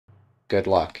Good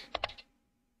luck.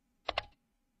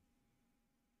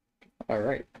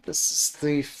 Alright, this is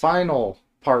the final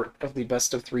part of the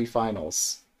best of 3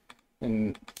 finals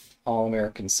in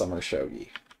All-American Summer Shogi.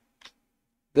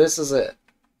 This is it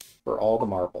for all the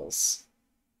marbles.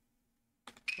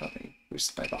 Let me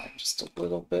boost my volume just a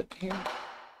little bit here.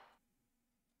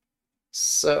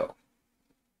 So,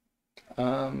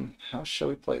 how shall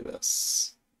we play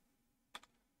this?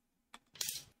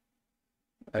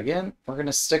 Again, we're going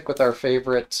to stick with our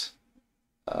favorite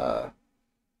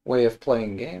way of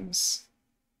playing games,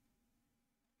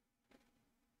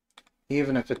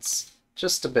 even if it's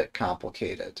just a bit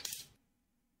complicated.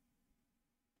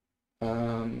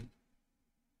 I'm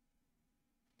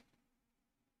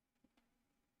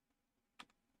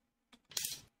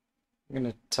going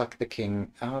to tuck the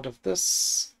king out of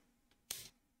this.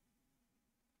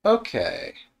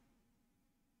 Okay.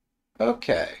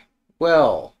 Okay.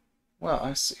 Well,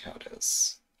 I see how it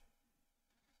is.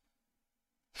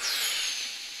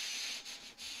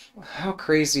 How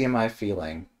crazy am I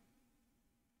feeling?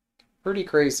 Pretty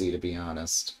crazy, to be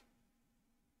honest.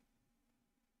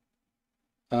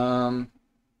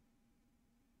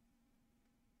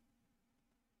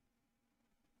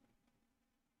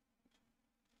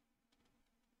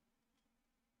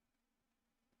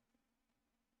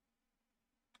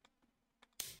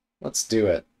 Let's do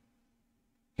it.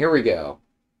 Here we go.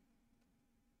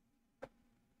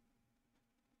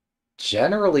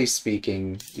 Generally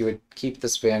speaking, you would keep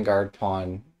this vanguard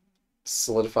pawn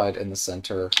solidified in the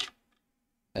center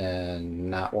and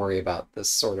not worry about this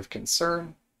sort of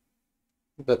concern.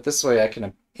 But this way I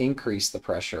can increase the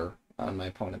pressure on my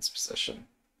opponent's position.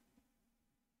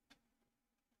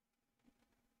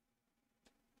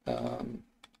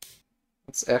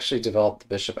 Let's actually develop the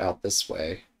bishop out this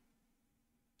way.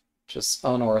 Just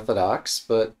unorthodox,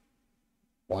 but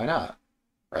why not,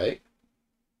 right?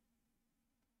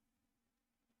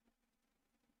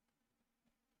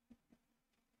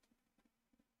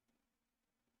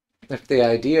 If the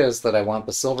idea is that I want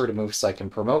the silver to move so I can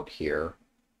promote here,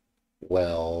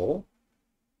 well,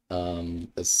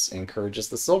 this encourages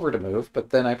the silver to move, but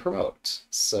then I promote.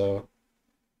 So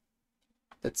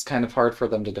it's kind of hard for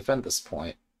them to defend this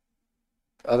point.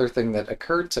 The other thing that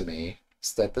occurred to me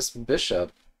is that this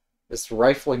bishop is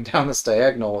rifling down this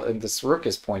diagonal and this rook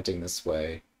is pointing this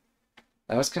way.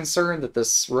 I was concerned that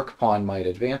this rook pawn might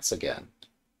advance again.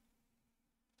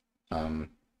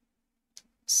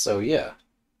 So yeah,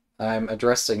 I'm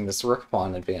addressing this rook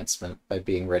pawn advancement by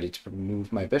being ready to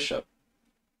move my bishop.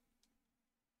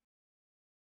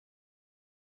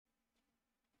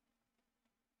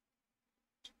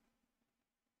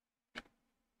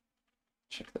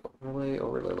 Check the overlay.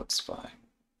 Overlay looks fine.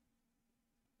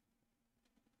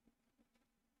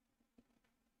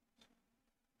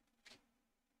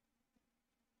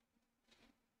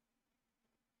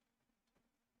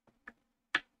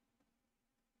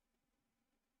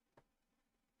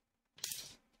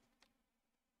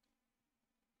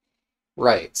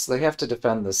 Right, so they have to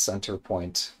defend this center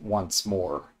point once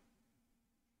more.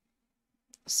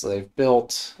 So they've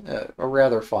built a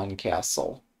rather fun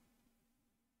castle.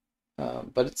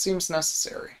 But it seems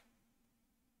necessary.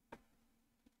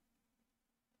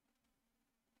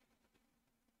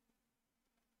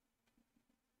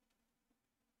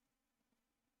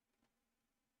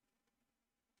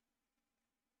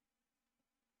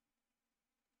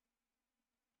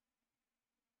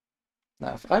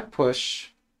 Now, if I push,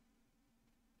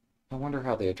 I wonder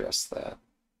how they address that.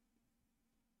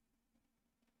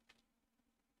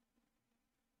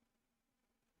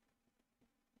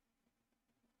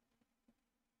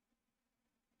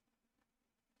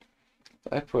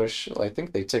 If I push, I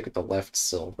think they take the left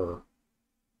silver.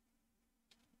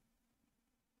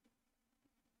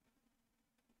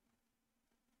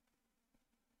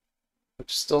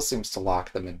 Which still seems to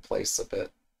lock them in place a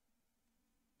bit.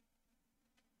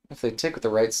 If they take with the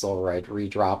right silver, I'd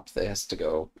redrop this to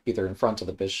go either in front of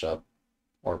the bishop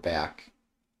or back.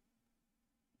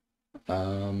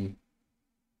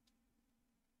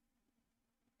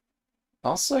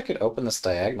 Also, I could open this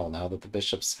diagonal now that the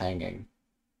bishop's hanging.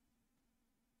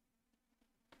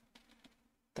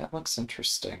 That looks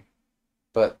interesting.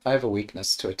 But I have a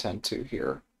weakness to attend to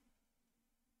here.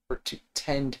 Or to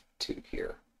tend to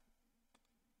here.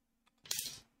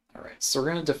 Alright, so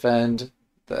we're going to defend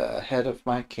the head of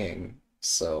my king.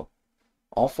 So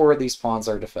all 4 of these pawns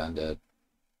are defended.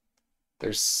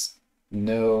 There's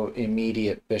no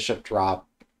immediate bishop drop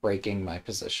breaking my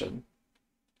position.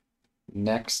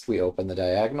 Next, we open the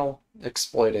diagonal,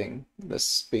 exploiting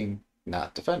this being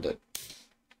not defended.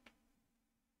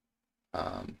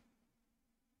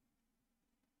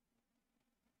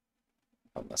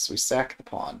 Unless we sack the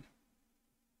pawn.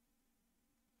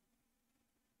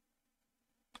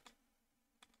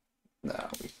 No,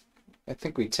 I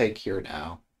think we take here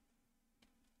now.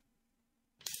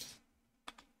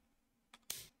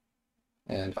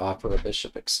 And offer a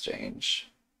bishop exchange.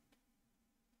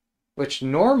 Which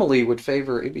normally would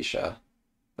favor Ibisha,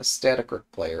 a static rook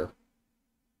player.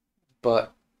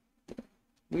 But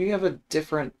we have a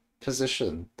different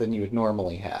position than you would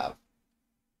normally have.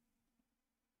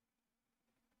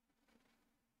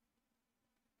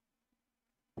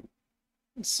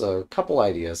 So, a couple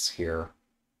ideas here.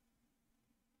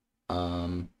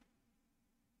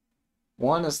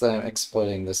 One is that I'm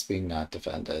exploiting this being not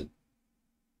defended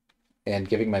and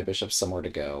giving my bishop somewhere to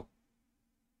go.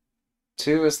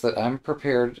 Two is that I'm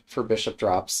prepared for bishop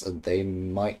drops, and they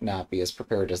might not be as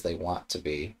prepared as they want to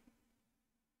be.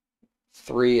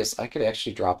 Three is I could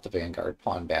actually drop the vanguard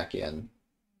pawn back in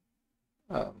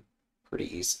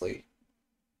pretty easily.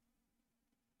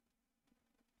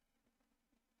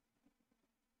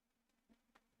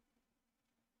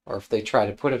 Or if they try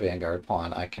to put a vanguard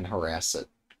pawn, I can harass it.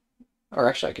 Or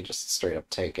actually, I could just straight up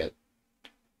take it.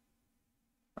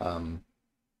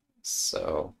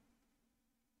 So...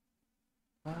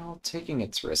 Well, taking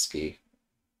it's risky.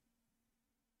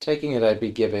 Taking it, I'd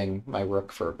be giving my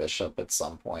rook for a bishop at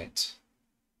some point.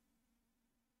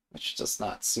 Which does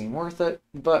not seem worth it,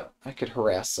 but I could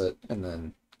harass it, and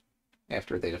then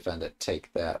after they defend it,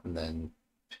 take that, and then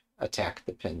attack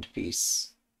the pinned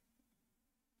piece.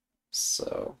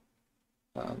 So,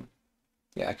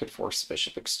 yeah, I could force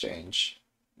bishop exchange.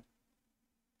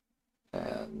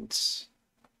 And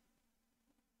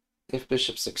if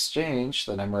bishops exchange,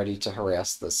 then I'm ready to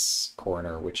harass this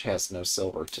corner, which has no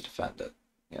silver to defend it.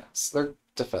 Yes, they're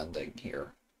defending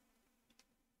here.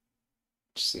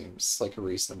 Which seems like a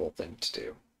reasonable thing to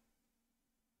do.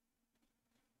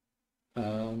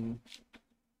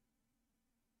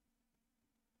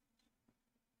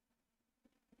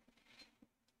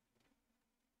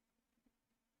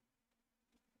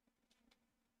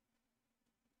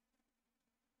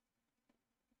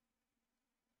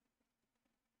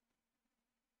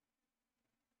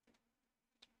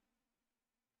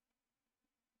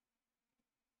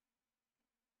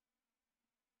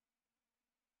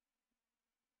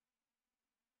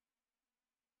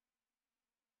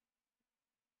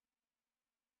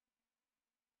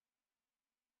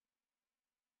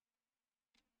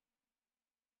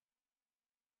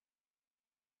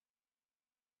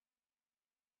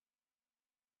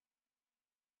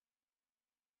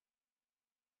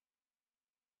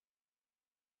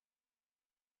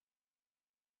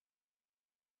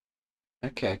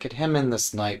 Okay, I could hem in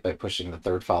this knight by pushing the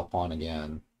third file pawn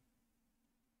again.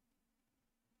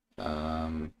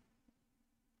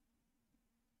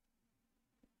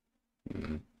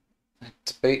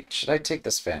 Debate, should I take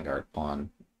this vanguard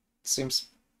pawn? It seems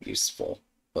useful,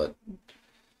 but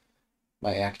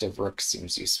my active rook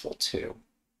seems useful too.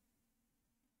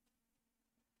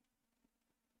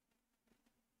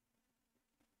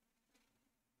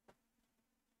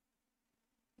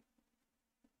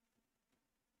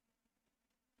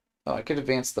 Oh, I could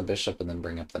advance the bishop and then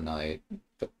bring up the knight,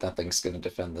 but nothing's going to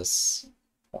defend this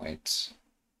point.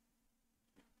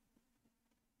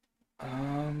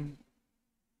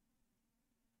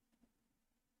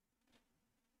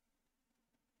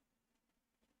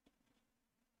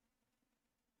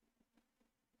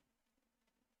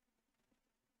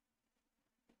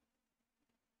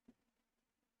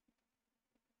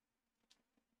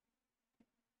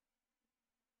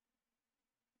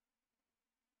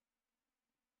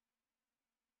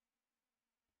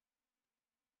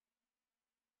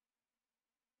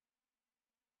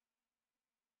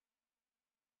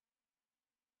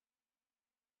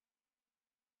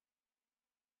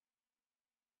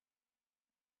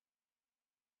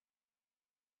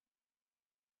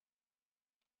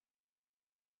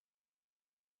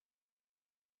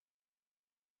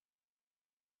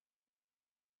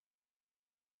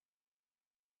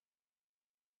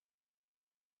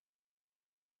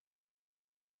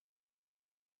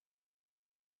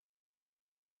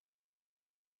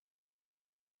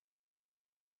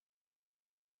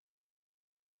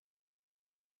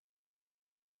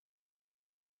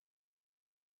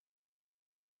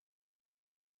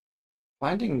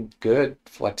 Finding good,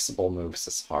 flexible moves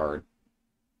is hard.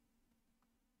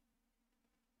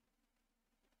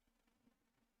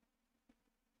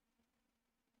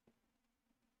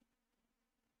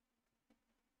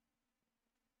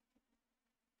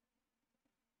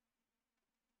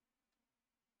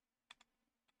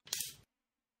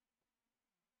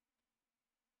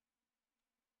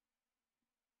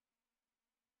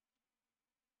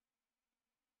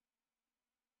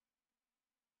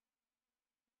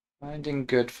 Finding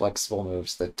good flexible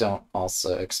moves that don't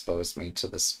also expose me to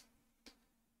this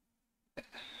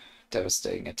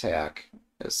devastating attack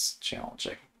is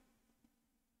challenging.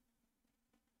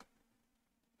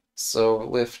 So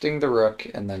lifting the rook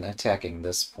and then attacking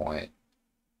this point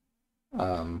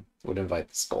would invite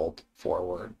this gold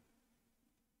forward.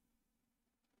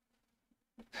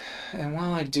 And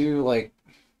while I do, like,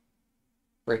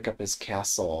 break up his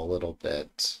castle a little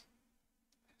bit,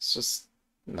 it's just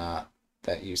not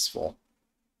that useful.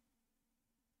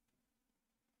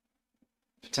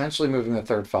 Potentially moving the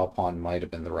third foul pawn might have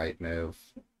been the right move.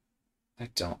 I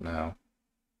don't know.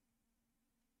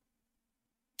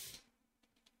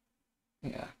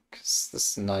 Yeah, because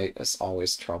this knight is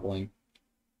always troubling.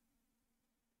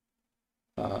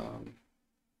 Um,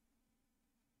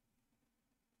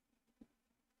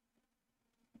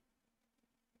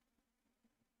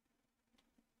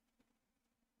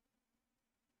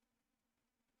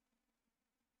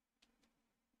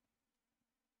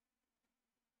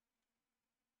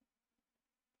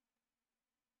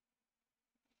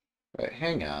 Wait,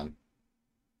 hang on.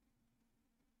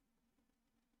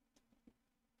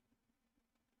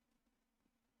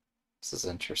 This is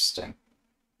interesting.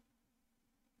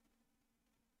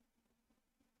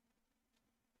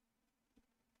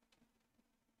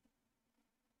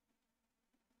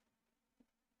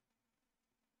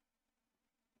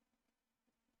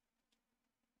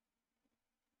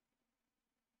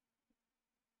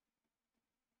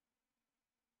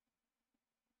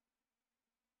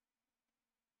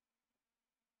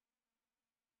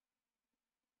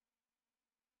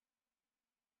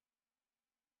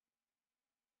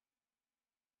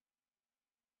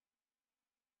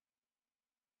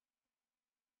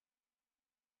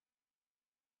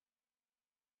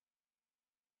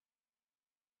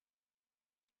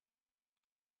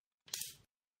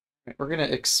 We're going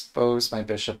to expose my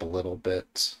bishop a little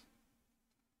bit,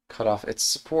 cut off its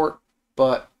support,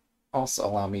 but also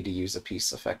allow me to use a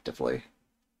piece effectively.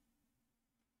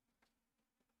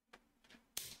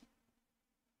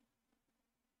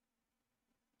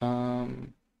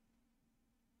 Um,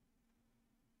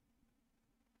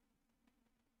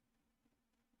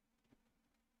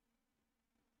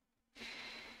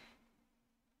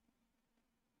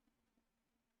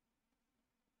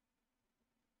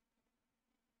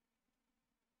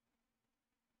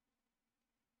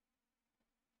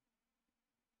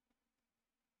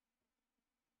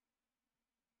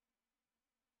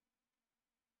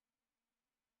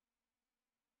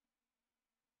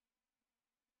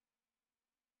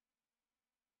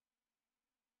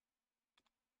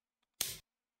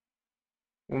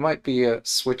 we might be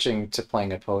switching to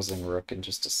playing opposing rook in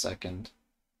just a second.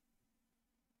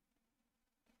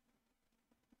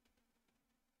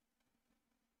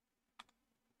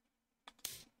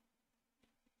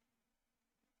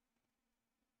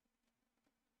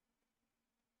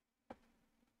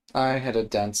 I had a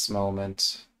dense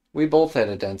moment. We both had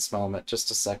a dense moment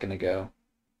just a second ago.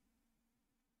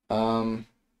 I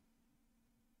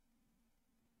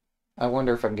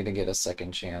wonder if I'm going to get a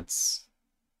second chance.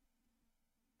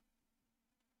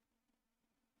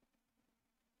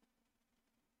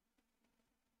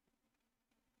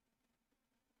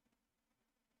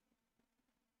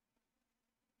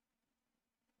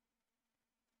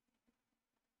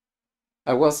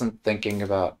 I wasn't thinking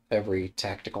about every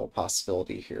tactical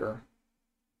possibility here.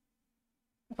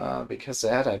 Because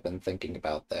had I been thinking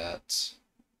about that,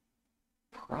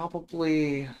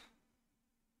 probably...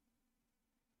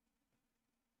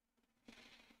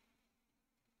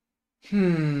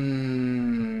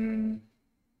 Hmm...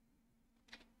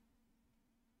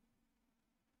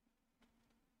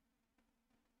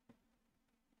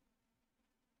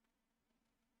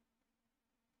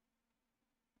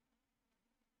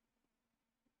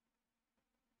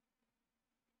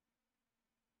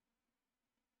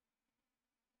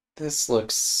 This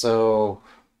looks so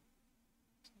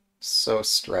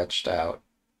stretched out.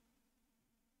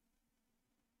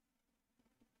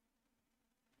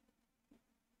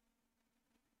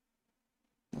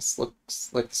 This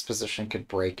looks like this position could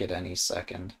break at any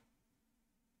second.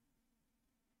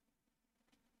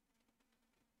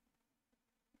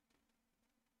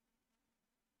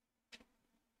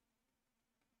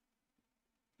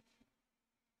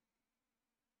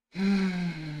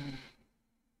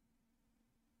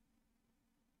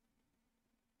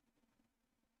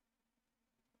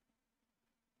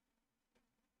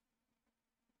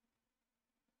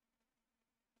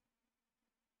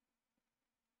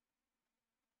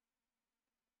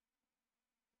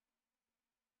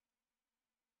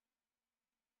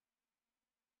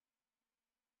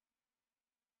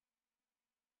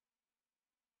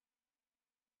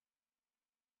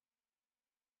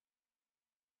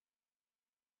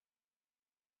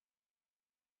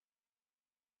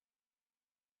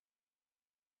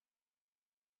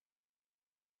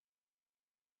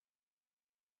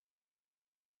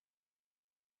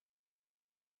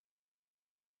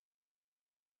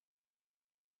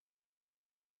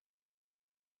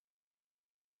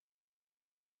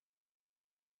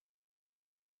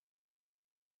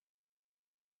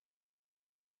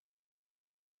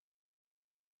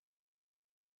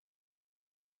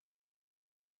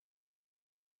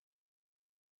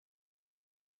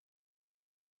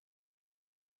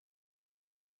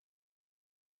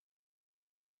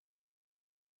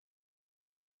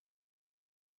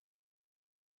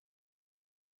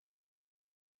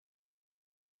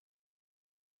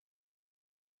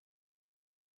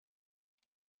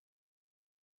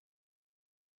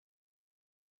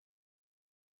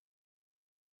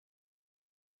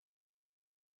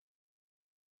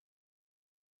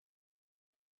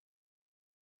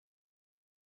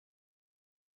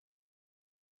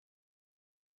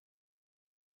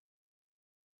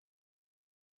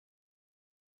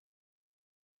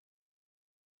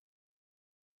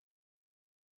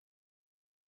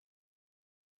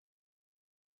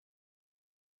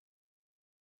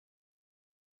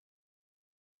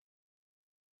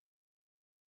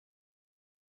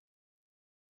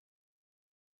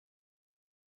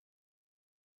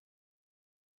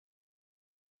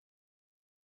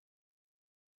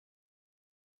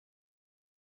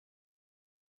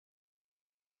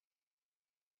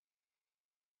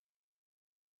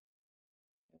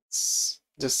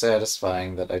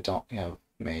 dissatisfying that I don't have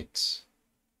mate.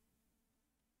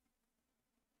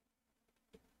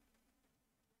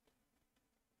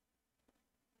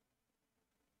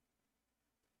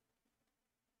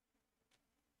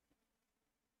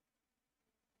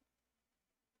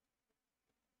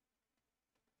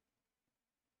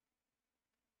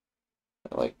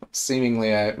 Like, seemingly,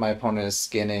 my opponent is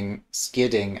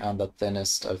skidding on the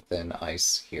thinnest of thin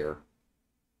ice here.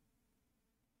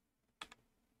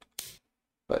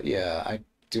 But yeah, I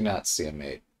do not see a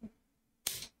mate.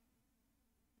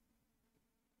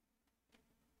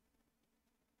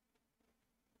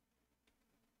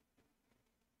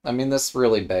 I mean, this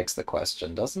really begs the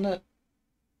question, doesn't it?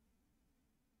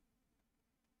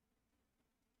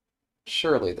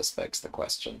 Surely this begs the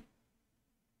question.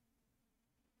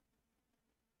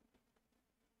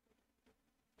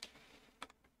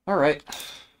 All right.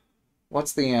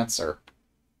 What's the answer?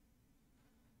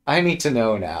 I need to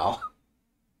know now.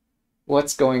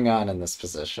 What's going on in this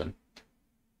position?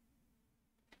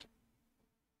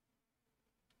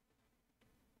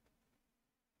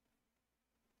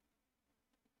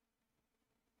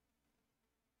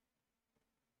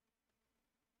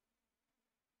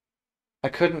 I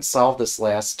couldn't solve this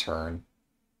last turn.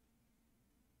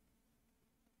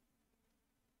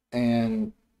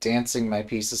 And dancing my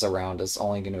pieces around is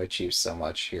only going to achieve so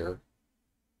much here.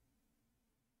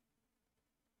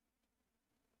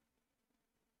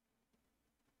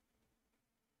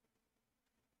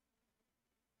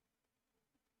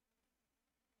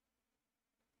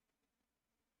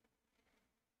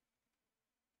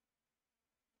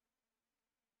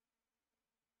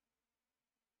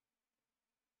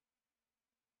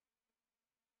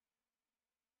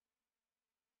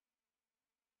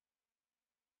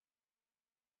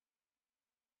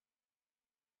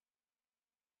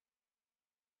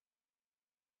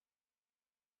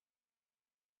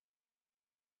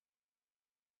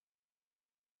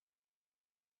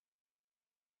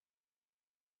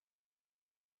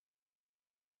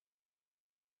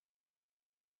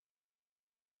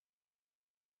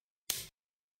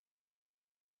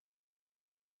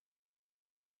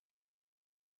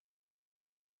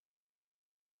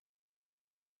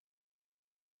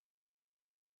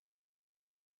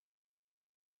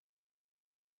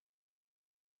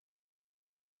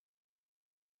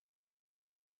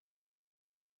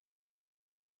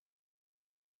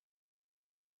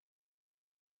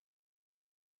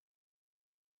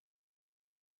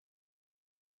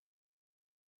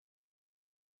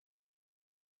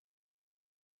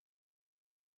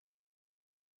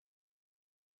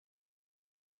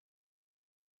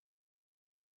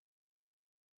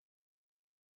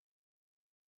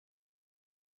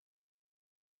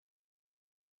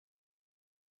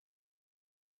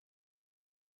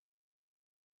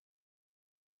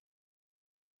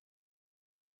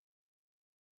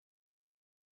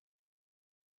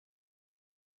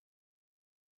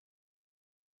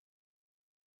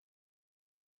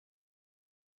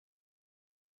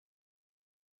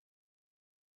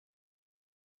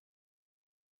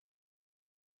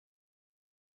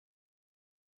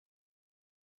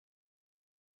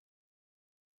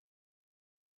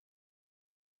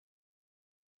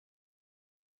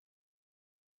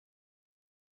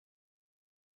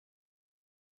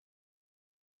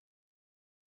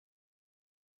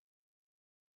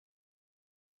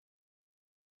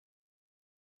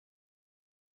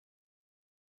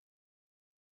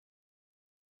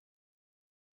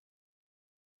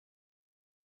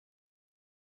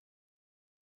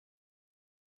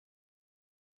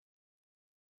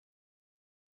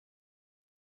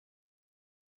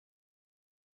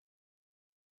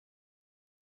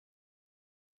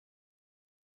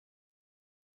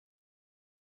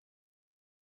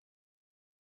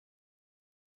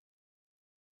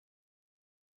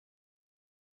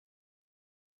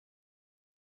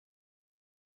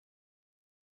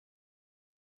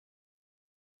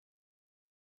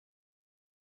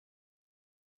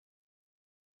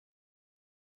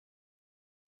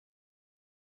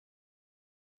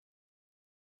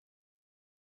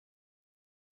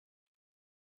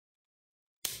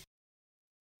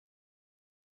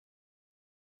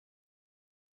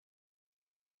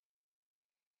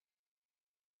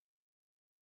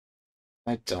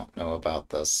 I don't know about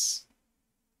this.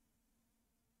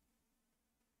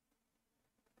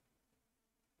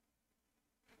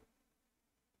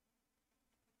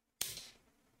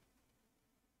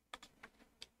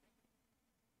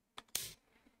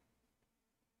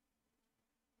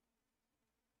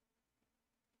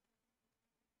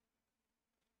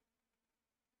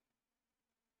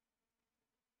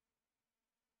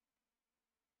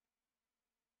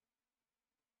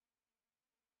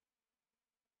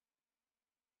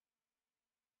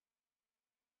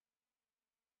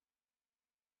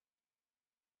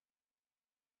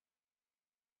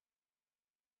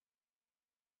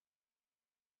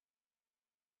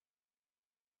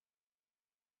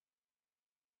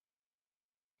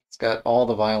 got all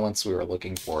the violence we were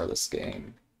looking for this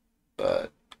game,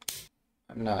 but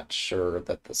I'm not sure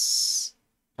that this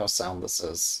how sound this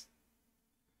is.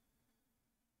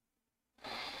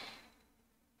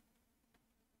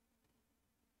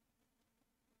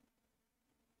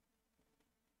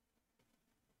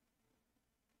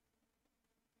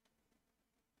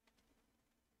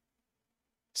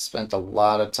 Spent a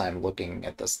lot of time looking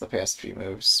at this the past few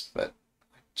moves, but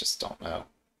I just don't know.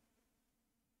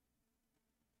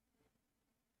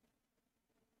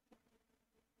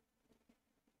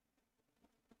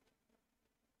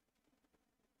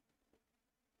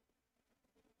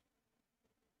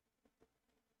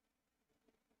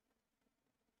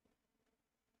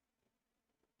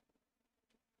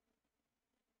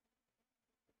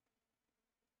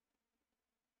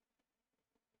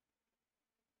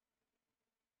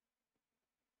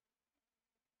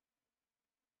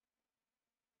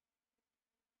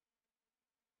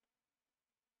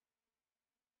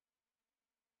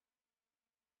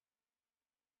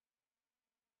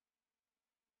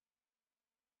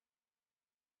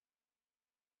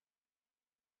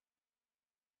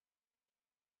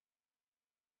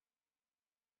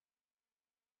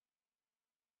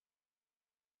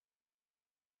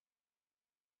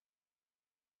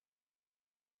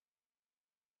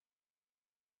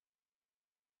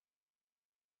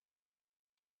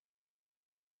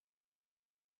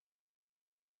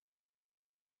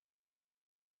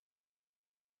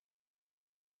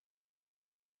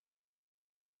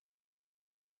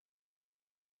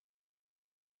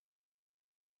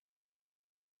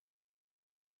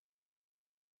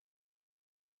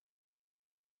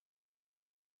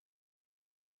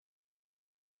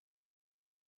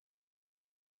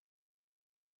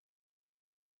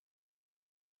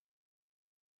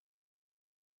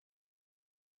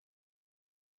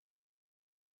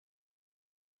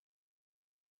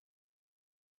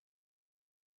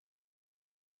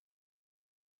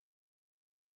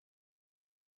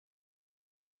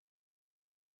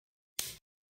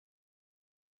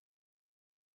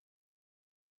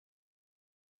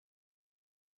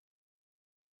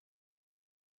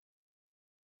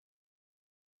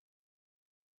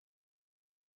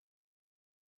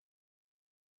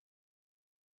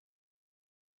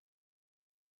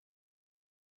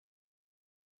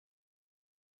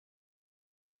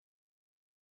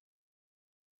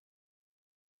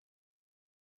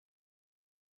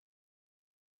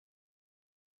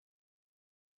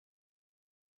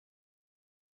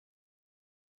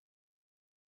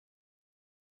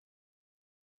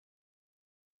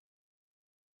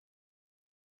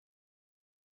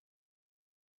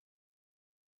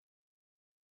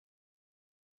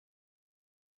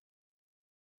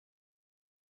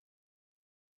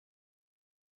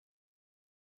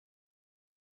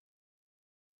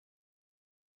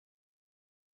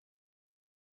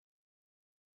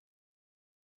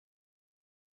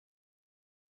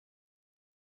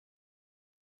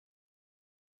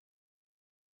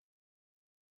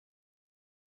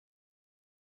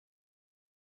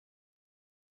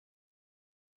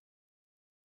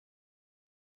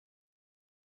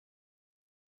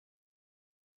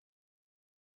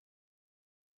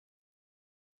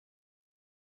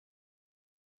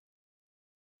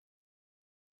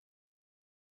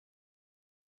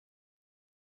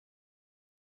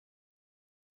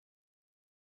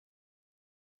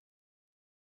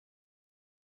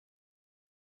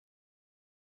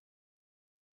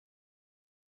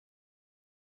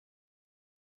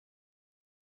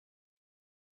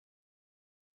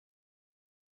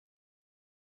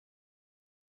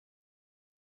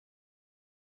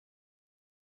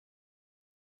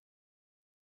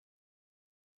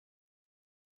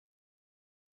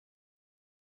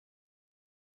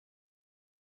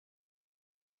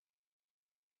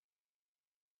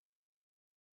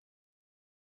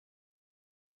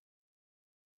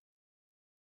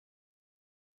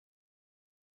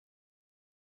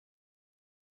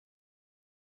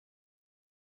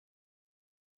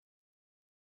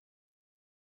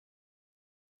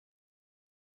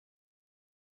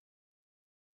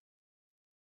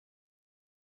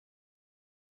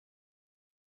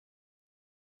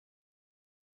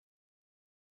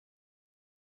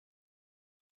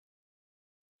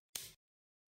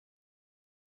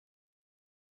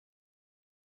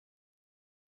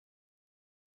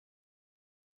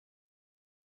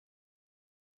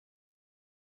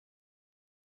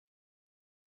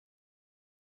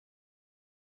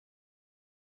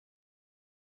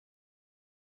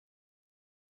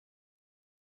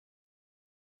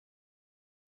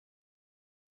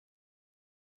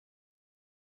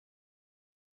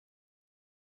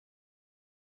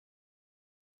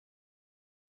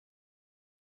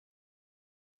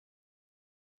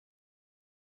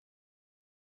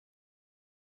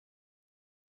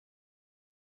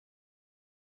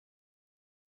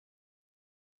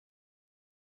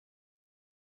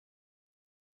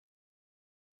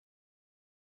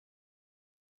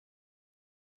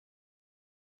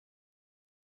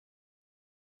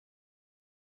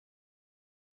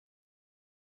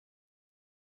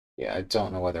 Yeah, I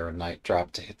don't know whether a night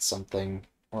drop to hit something,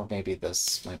 or maybe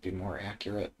this might be more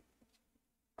accurate.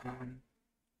 Um,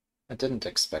 I didn't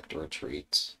expect a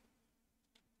retreat.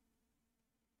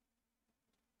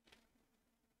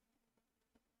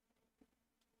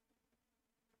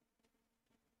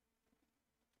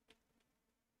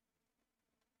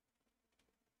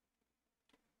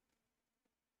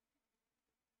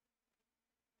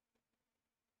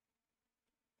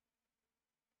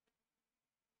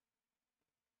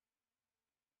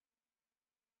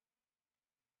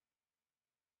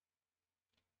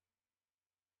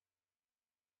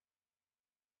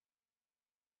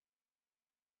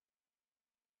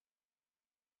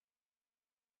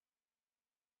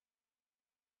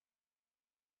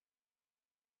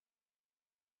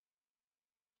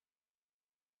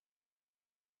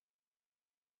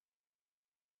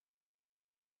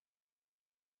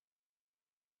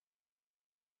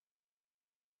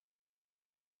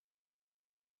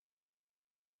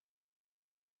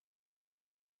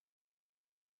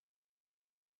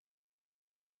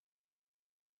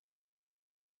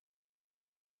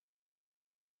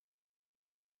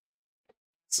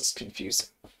 This is confusing.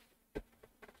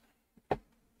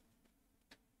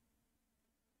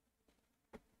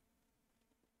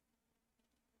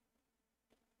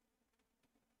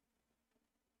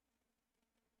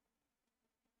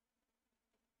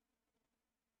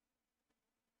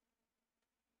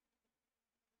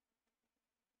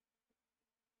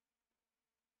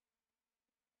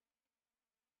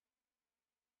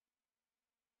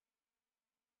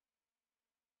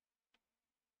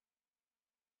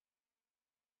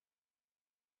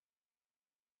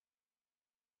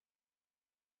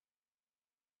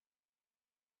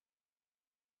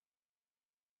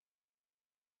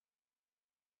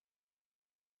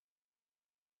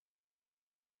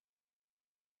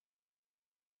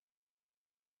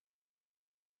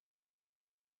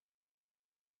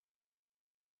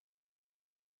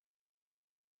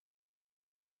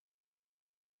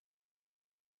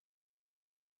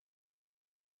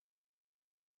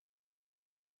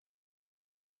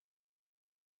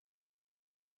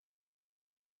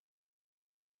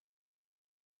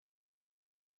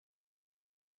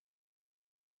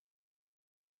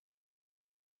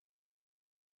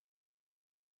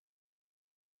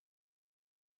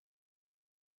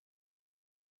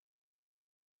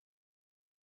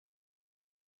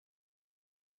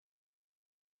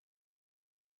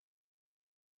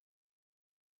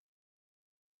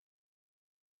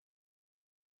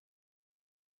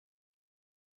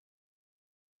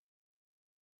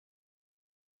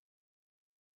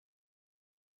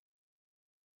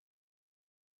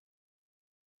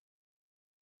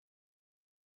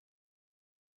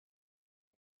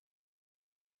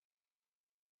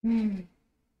 Hmm.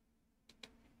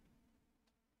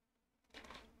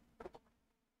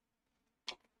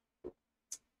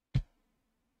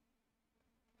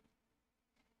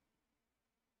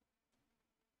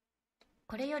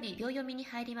 これより秒読みに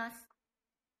入ります。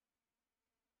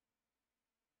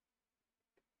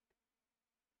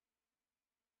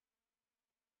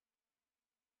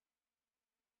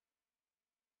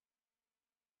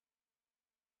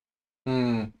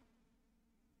Hmm.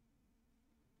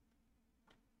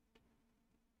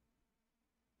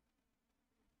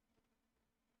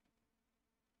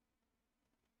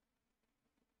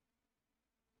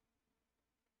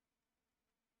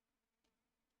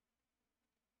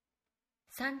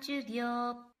 30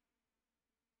秒。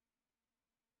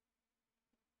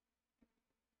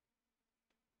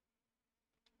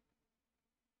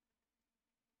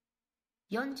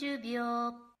40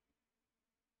秒。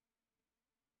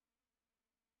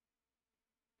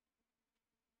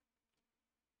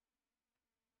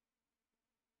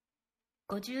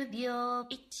50秒。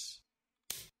1。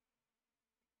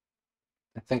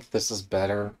I think this is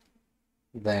better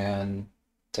than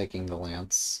taking the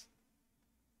lance.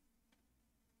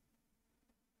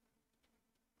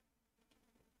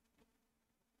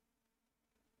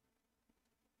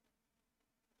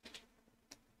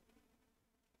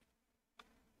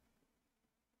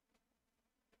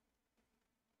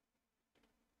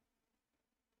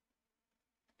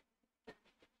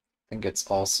 I think it's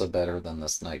also better than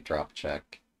this night drop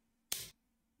check.30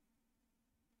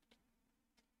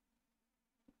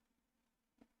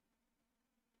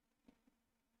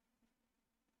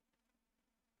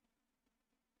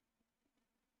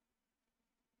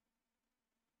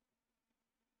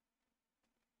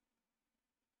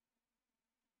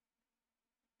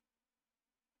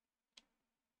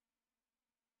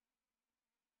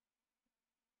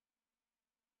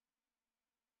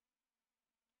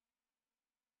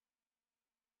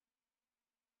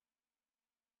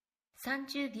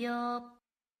秒。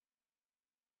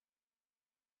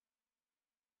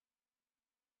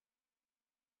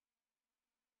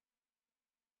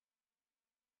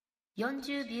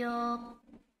40秒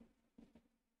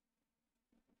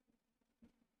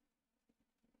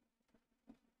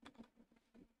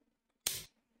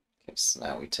Okay, so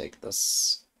now we take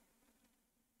this.30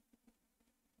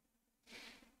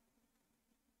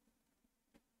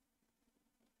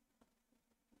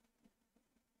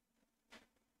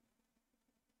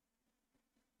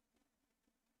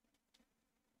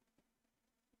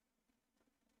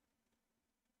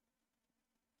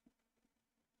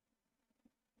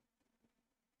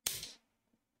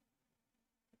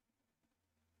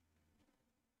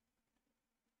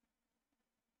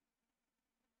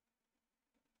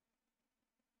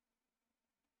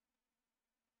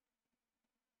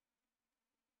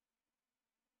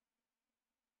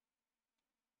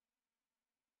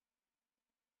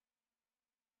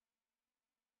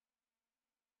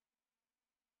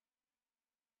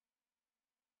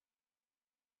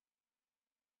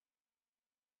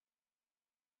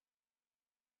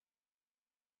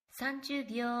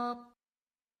秒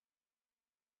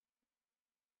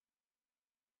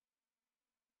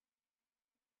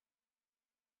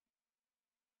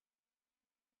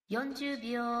 40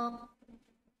秒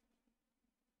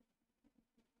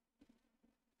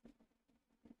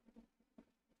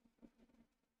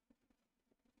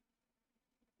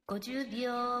 50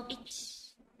秒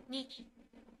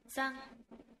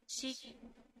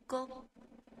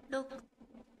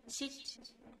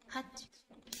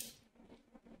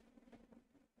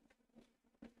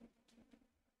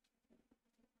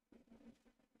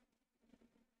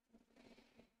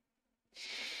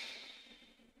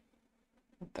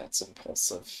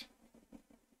impulsive.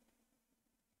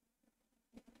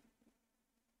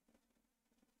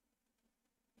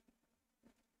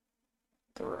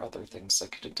 There were other things I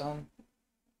could have done.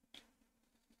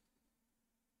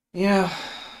 Yeah,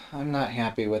 I'm not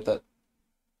happy with it.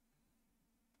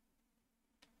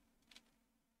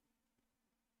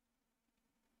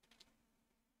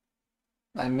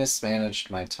 I mismanaged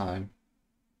my time,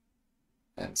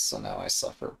 and so now I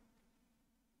suffer.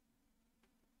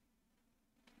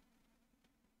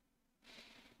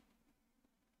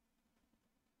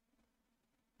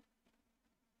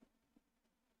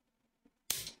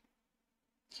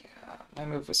 Yeah, my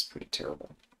move was pretty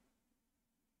terrible.30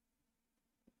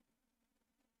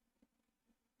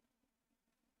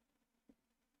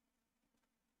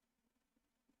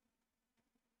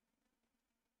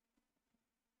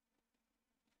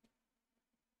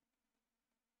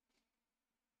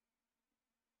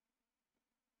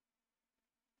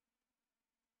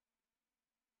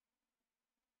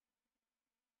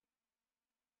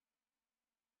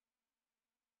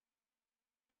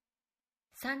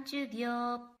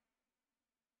秒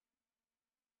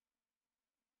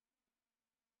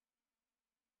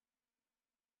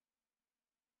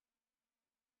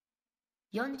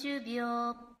 40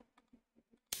秒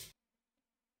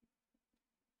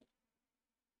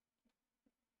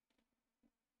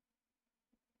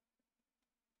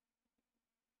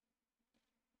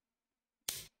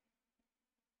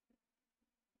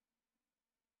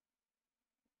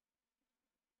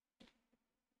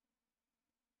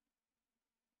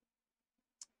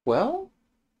Well,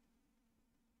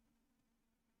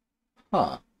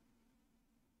 huh.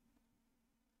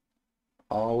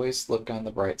 Always look on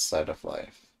the bright side of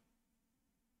life.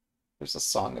 There's a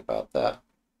song about that.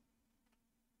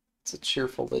 It's a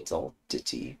cheerful little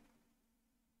ditty.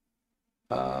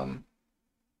 Um,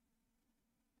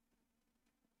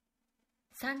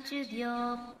 30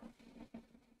秒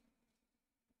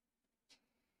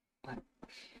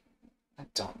I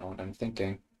don't know what I'm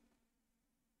thinking.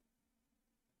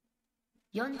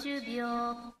 40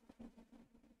秒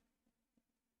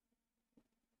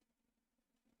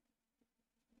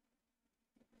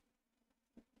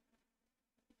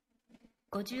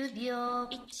 50秒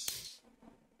 1。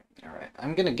 Alright,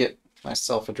 I'm gonna get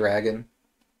myself a dragon.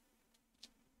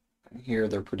 Here,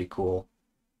 they're pretty cool.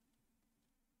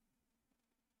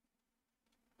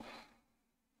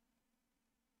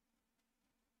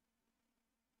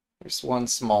 There's one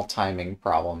small timing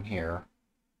problem here.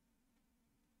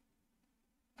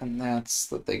 And that's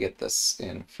that they get this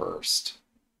in first.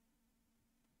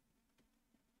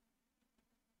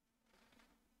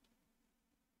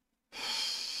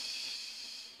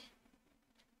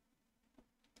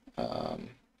 Um,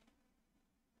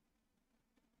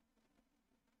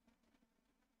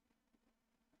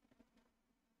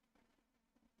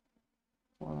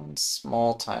 one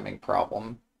small timing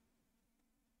problem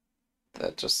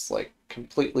that just like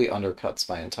completely undercuts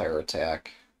my entire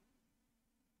attack.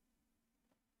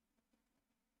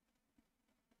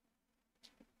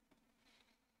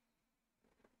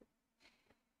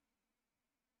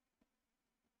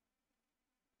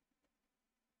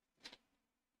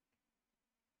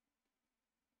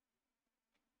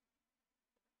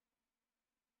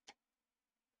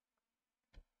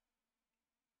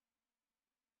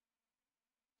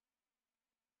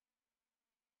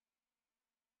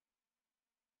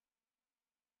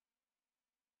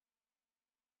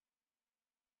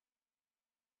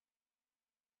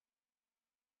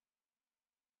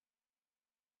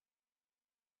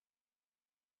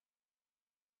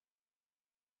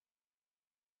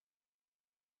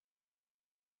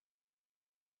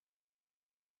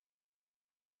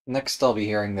 Next, I'll be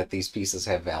hearing that these pieces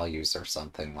have values or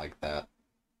something like that.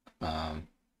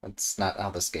 That's not how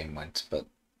this game went, but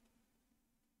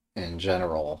in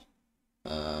general,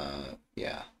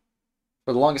 yeah.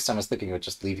 For the longest time, I was thinking of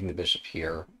just leaving the bishop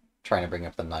here, trying to bring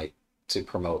up the knight to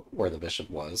promote where the bishop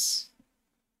was.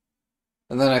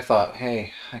 And then I thought,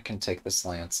 hey, I can take this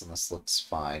lance and this looks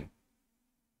fine.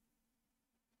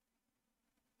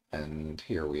 And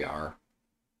here we are.30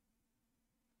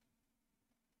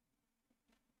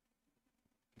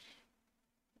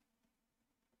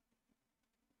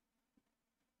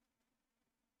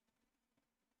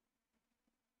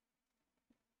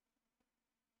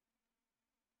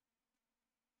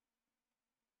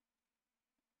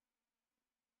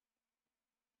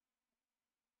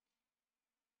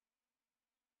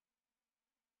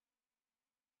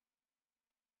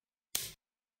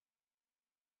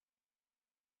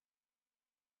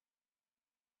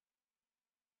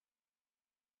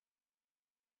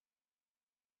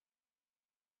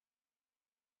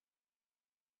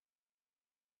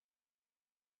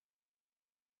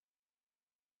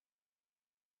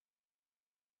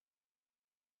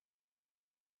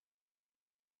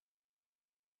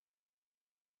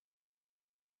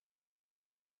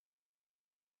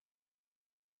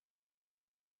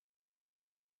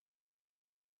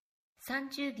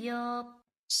秒、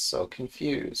So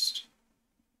confused.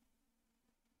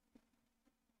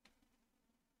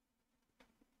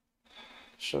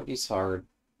 Shogi's hard.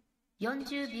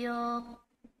 40秒、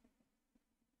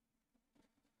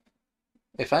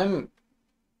If I'm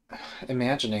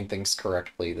imagining things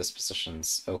correctly, this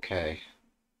position's okay.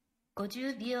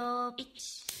 50秒、1、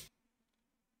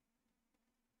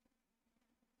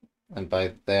And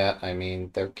by that, I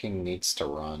mean their king needs to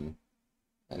run.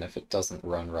 And if it doesn't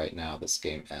run right now, this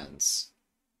game ends.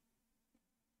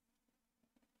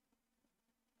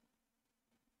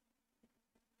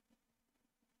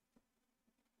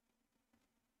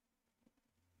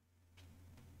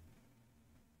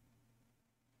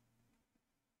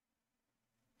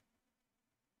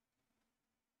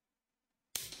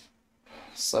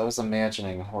 So I was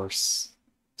imagining horse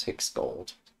takes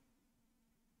gold,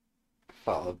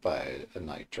 followed by a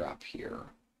knight drop here.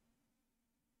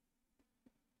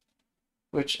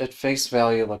 Which at face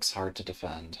value looks hard to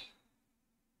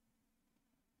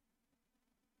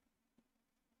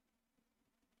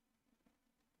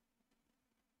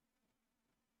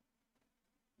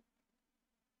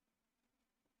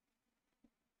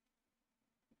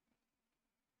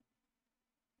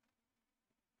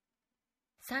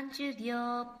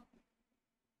秒、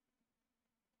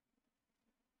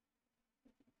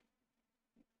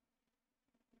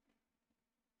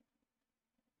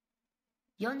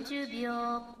40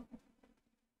秒、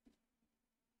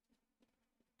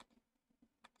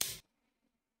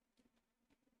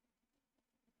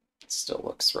It still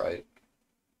looks right.30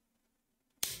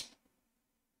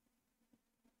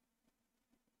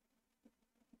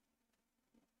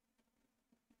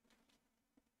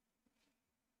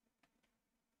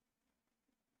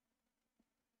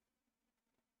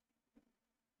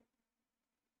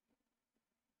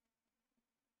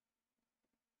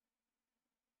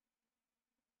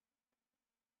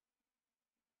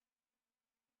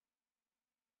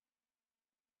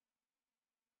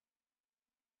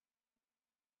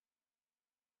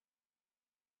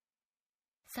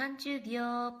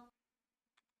秒、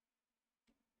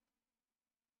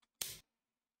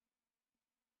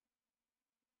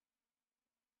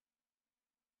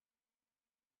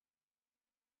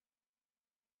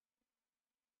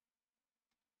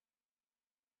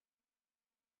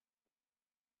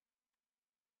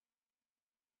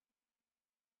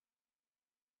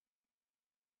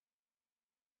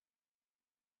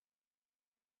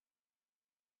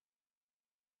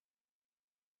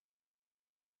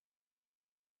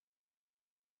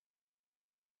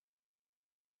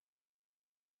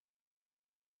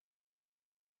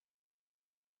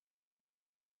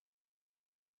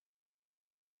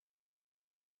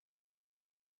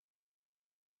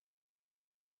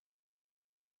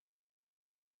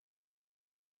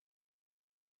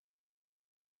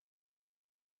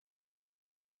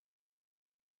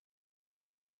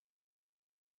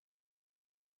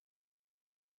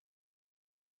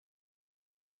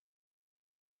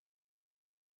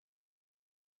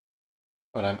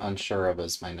What I'm unsure of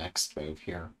is my next move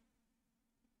here.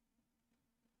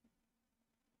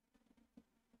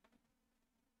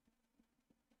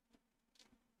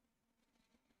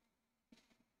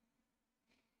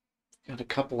 Got a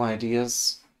couple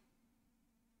ideas.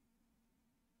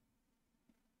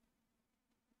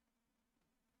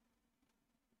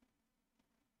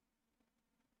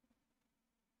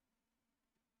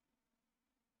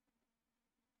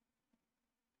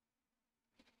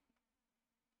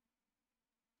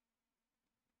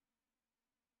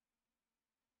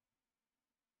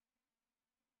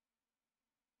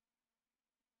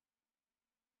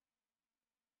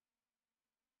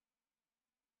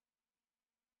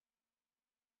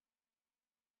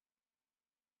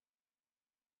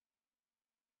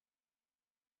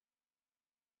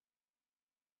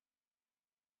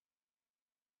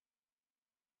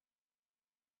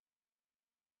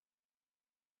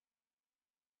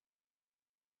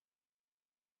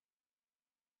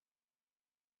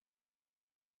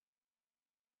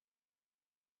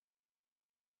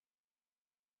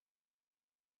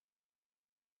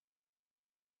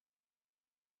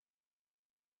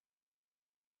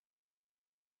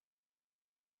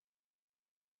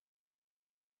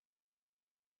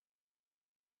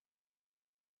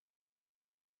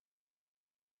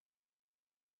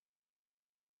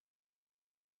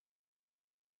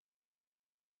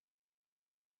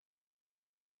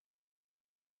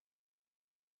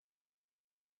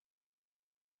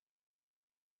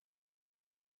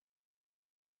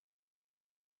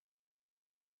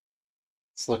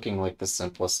 It's looking like the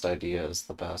simplest idea is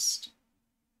the best,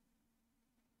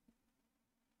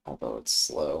 although it's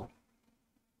slow.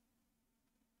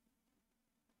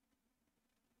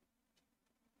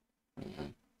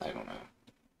 I don't know.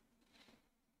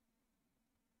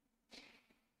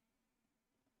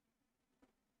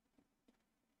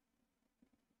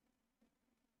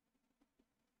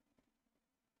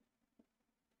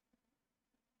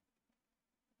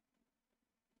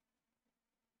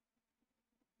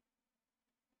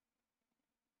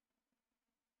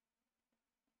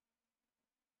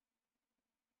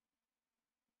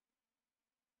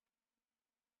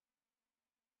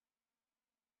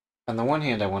 On the one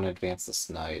hand, I want to advance this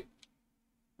knight.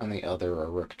 On the other, a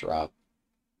rook drop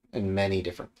in many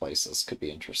different places could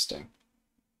be interesting.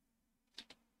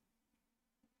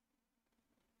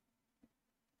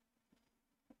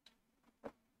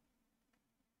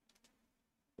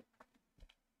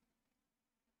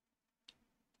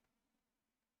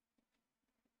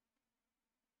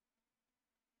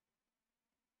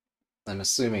 I'm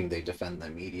assuming they defend the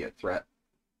immediate threat.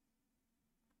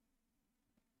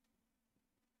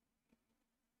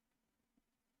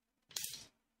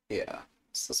 Yeah,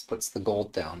 so this puts the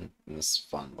gold down in this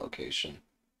fun location.30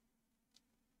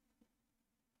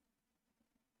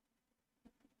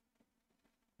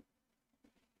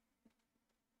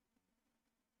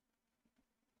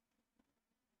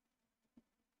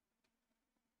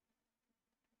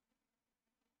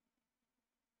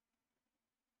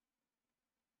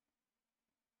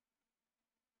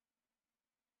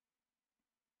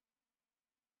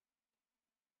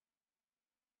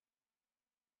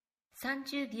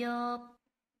秒。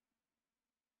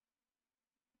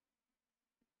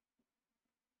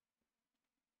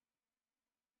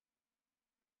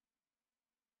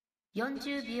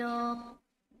40秒。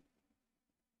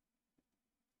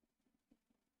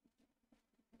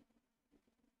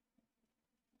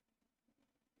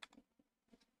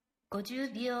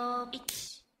50秒。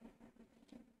1。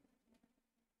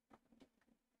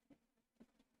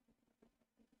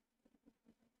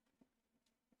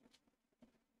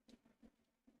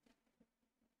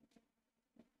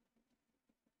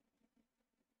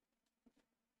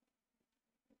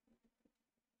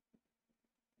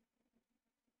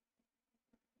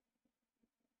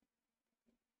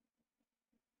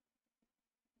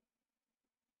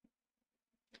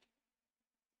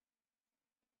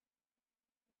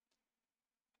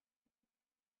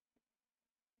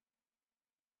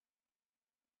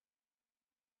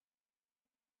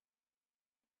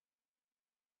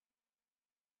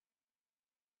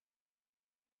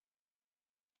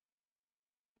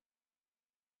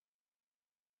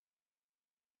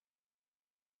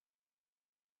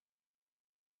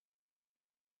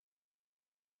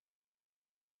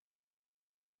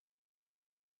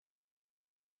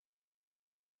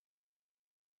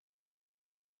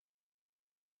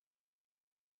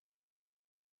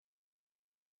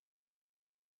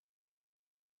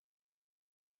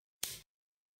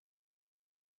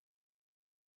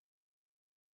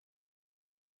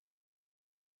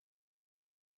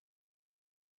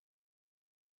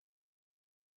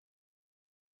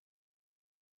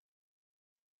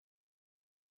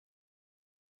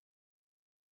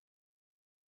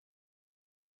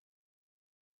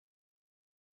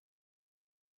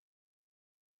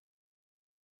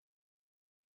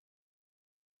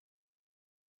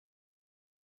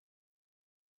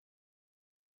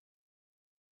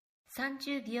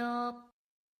30秒。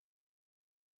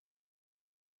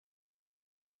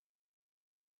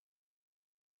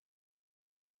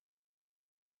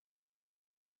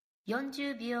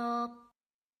40秒。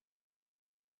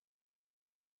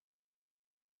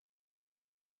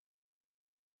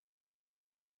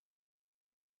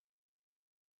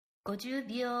50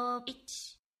秒。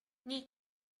1、2、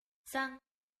3、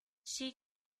4、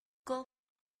5、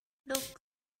6。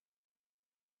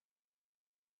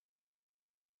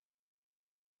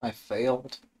I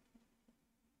failed,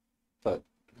 but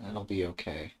it'll be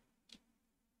okay.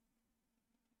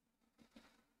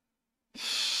 It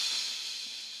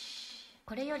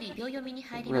これより秒読みに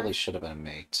入りま really す。 should have been a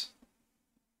mate.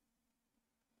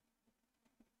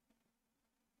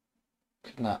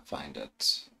 Could not find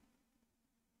it.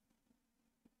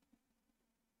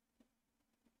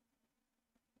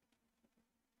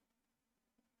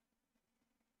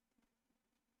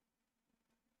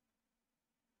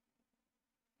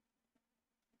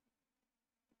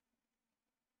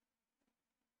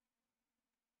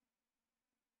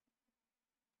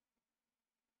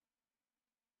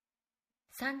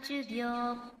 ?30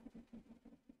 秒。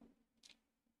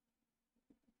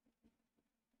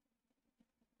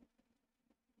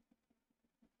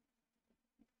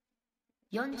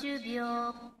40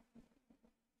秒、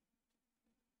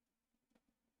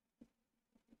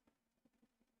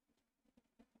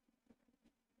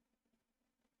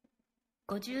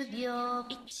50秒、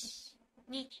1、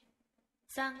2、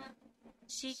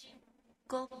3、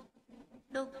4、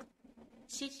5、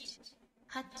6、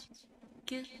7、8、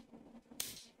9。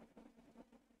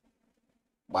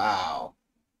Wow.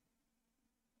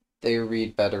 They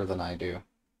read better than I do.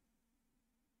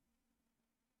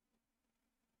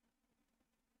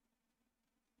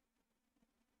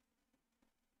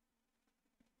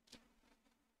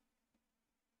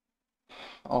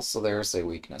 Also, there's a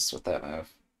weakness with that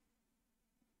move.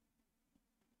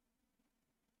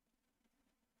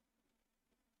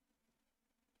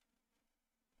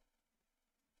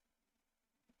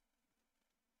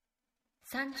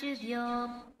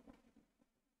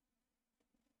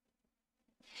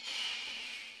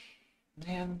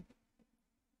 Man.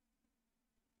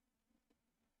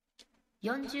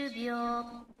 40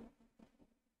秒、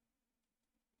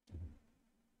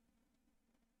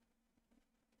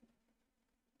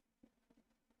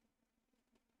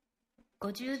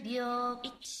50秒、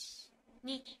1、2、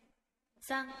3、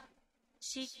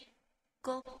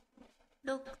4、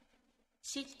5、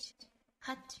6、7、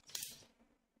8。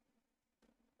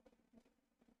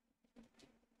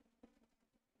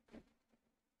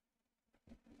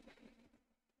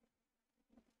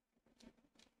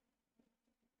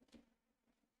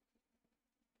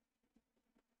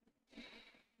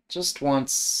Just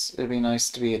once, it'd be nice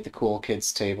to be at the cool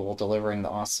kids table delivering the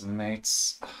awesome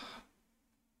mates.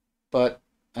 But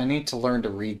I need to learn to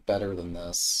read better than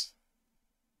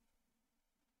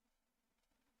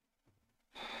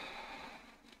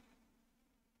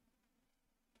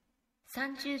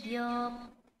this.30秒、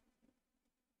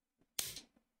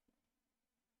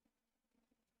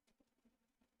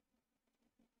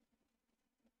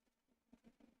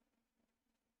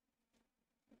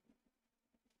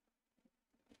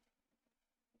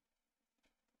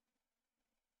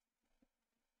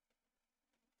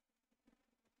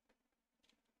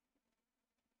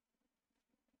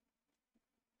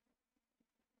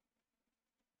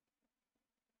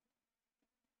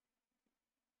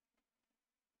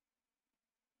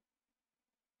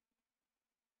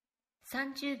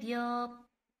30秒、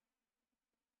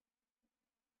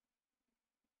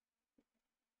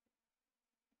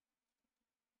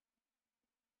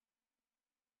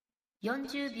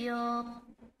40秒、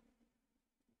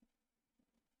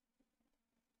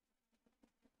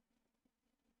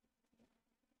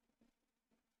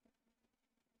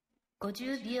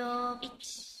50秒、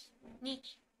1、2、3。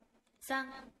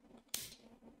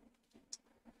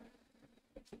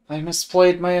I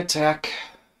misplayed my attack.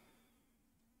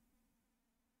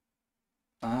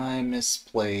 I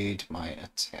misplayed my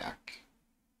attack.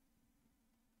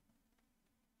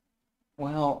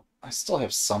 Well, I still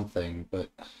have something, but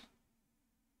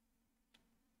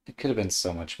it could have been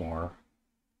so much more.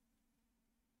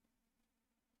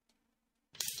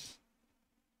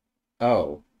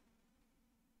 Oh,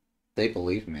 they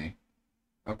believe me.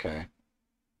 Okay.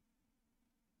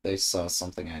 They saw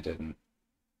something I didn't.30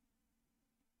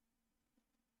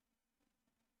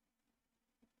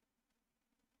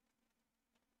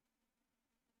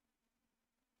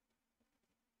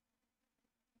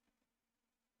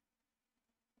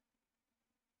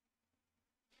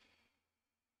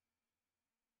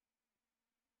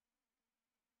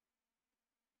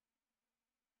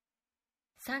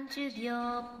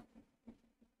秒、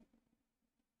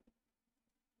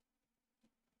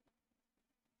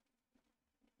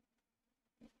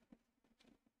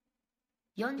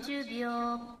40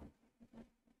秒、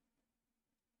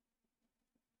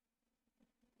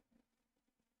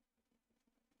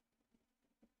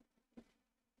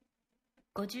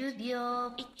50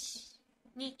秒、1、2。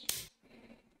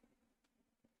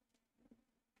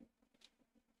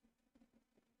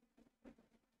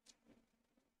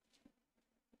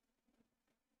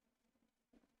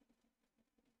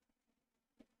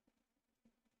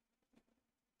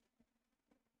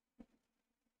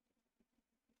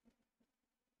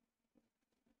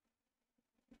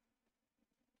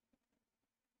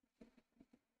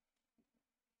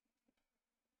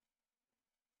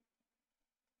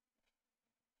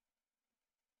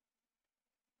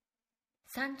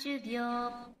30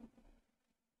秒、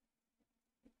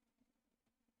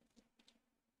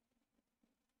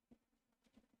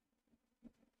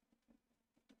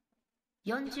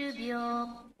40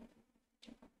秒、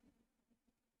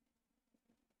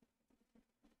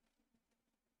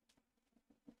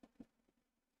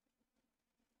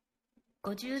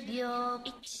50秒、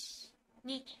1、2、3、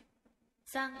4、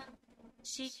5、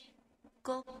6。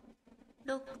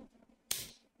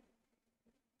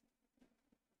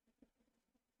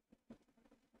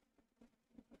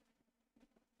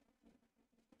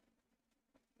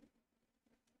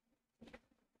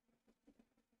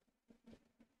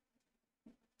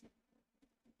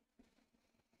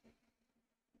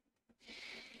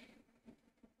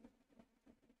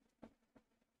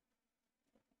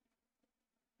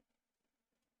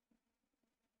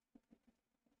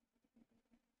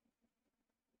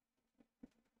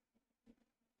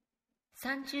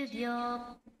30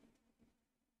秒、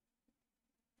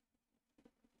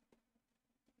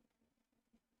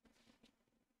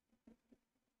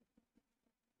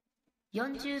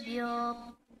40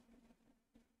秒、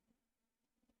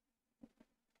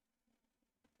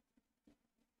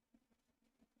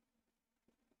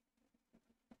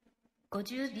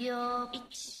50秒、1、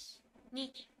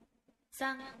2、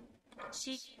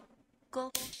3、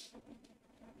4、5、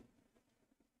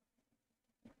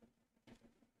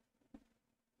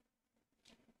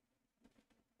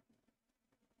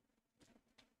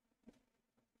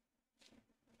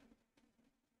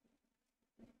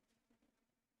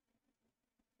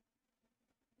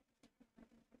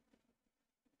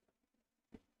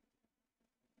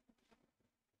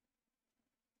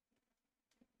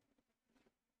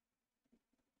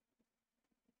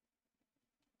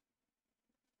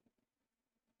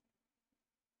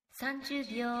30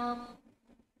秒、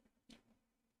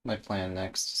My plan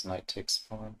next is knight takes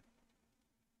pawn.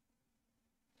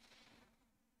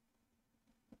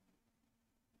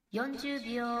 40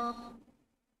秒、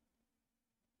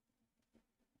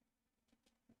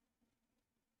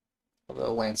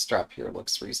Although lance drop here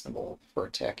looks reasonable for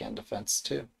attack and defense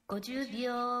too. 50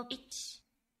秒、1、2、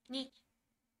3、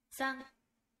4、5、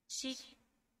6、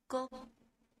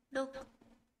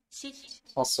7、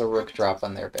Also, rook drop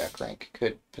on their back rank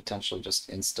could potentially just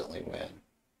instantly win.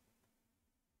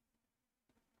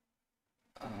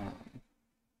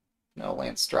 No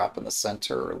lance drop in the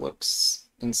center looks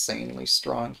insanely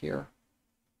strong here.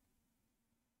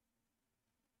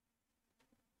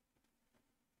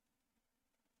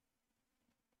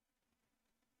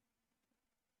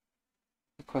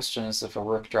 The question is if a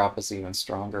rook drop is even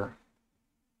stronger.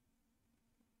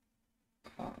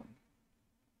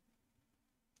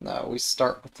 No, we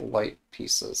start with the light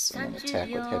pieces and then attack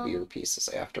with heavier pieces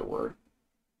afterward.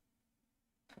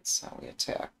 That's how we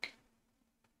attack.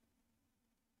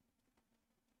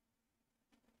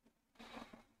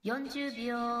 40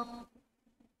秒、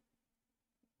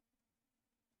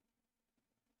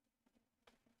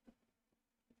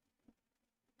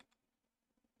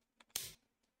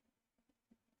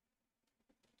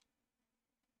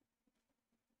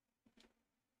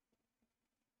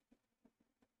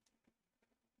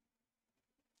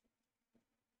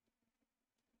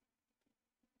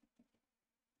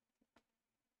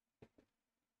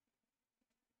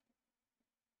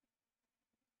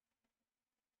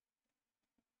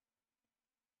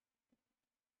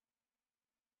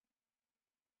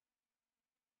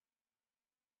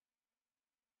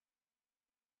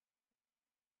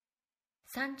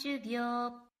30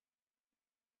秒、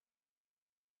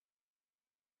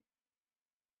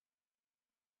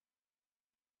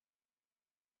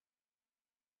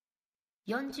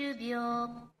40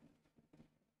秒、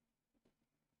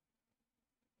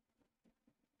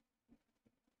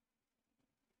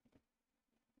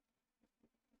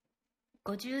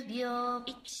50秒、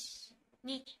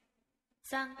1、2、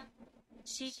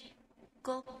3、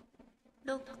4、5、6、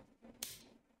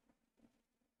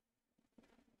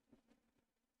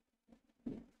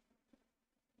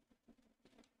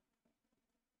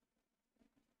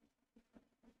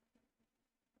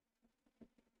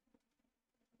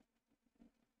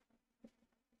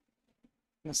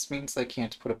This means they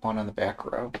can't put a pawn on the back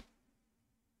row.30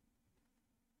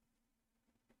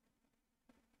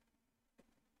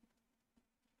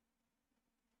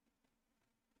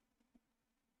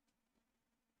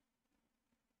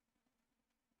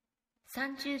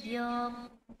秒、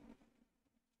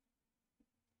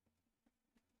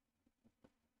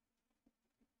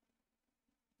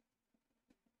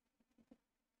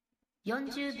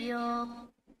40秒、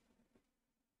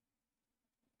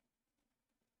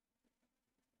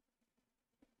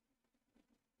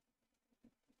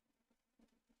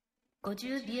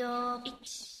50秒、1、2、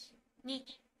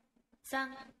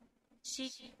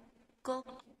3、4、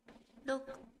5、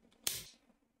6、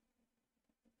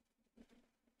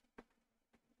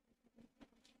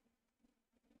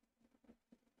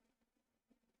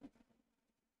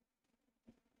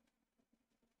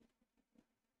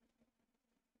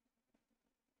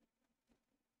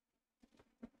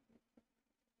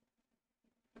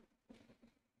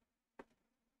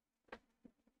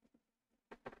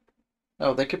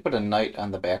Oh, they could put a knight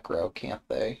on the back row, can't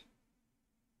they?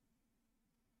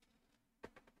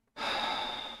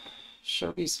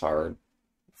 Shogi's hard.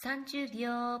 30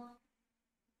秒、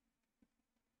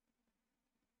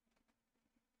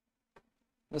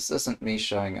This isn't me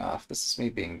showing off. This is me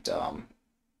being dumb.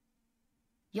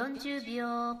 40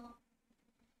秒、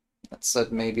That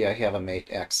said, maybe I have a mate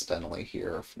accidentally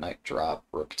here. If knight drop,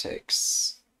 rook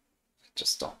takes. I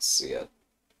just don't see it.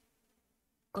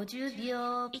 50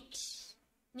秒、1、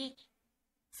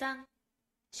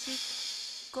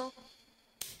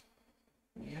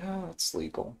2、3、4、5。Yeah, that's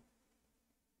legal.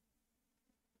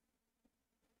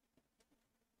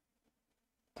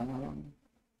 Um,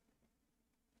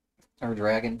 our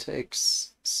dragon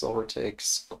takes, silver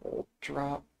takes, gold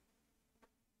drop.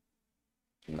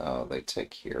 No, they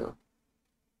take here.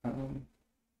 Um,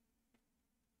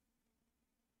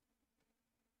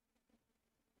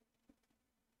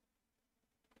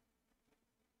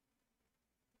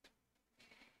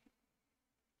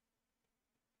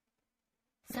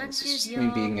 30 this is just me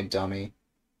being a 秒。 dummy.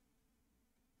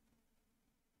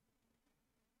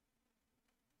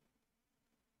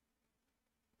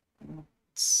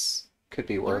 This could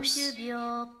be 40 worse.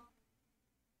 秒。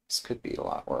 This could be a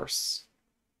lot worse.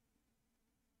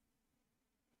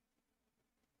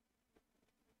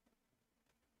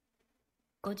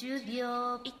 50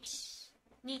秒。1、2、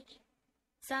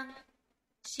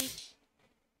3、4。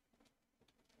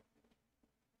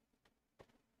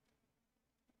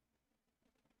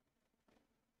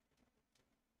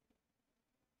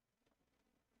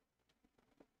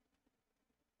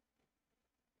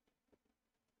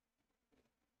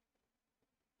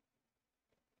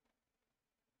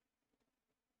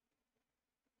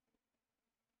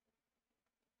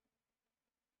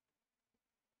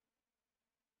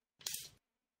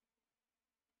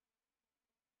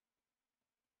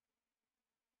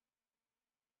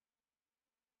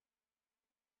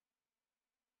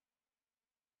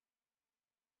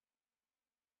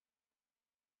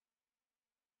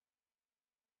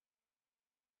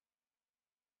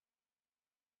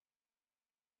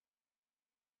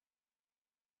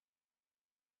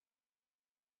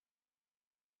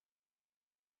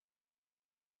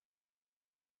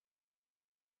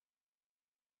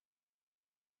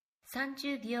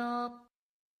30秒。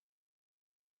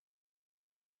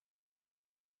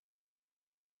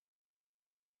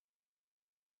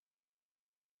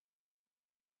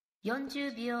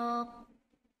 40秒。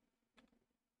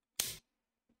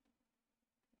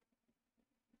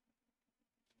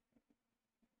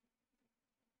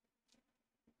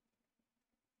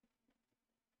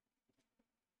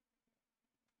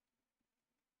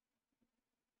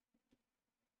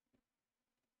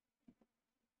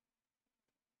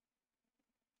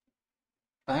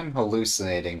 I'm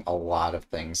hallucinating a lot of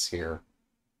things here.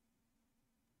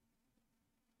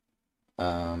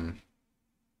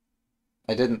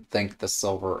 I didn't think the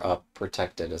silver up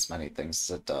protected as many things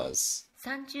as it does.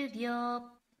 30秒。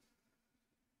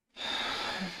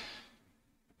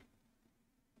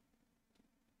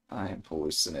 I'm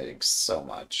hallucinating so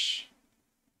much.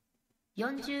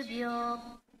 40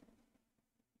秒。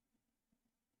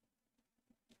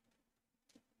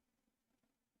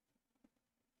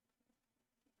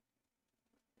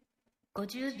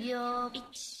 50秒。1、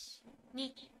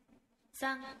2、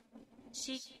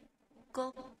3、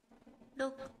4、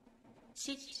5、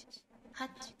6、7、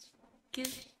8、9。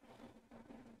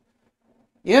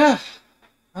 Yeah,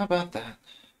 how about that?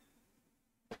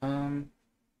 Um,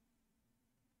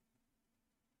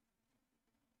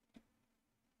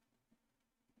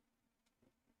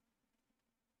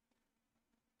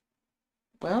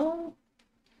 well,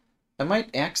 I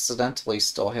might accidentally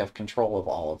still have control of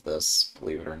all of this,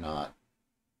 believe it or not.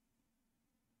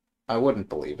 I wouldn't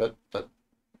believe it, but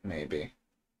maybe.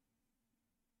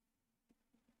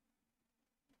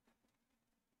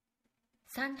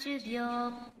 30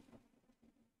秒。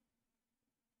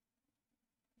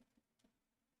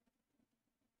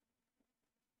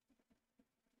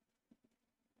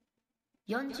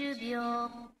 40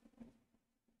秒。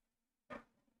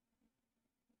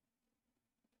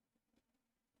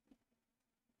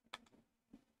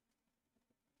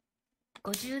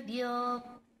 50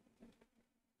秒。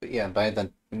 But yeah, by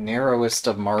the narrowest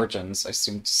of margins, I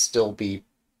seem to still be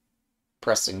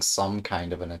pressing some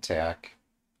kind of an attack.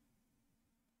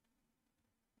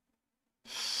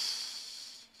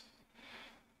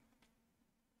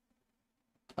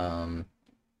 Um,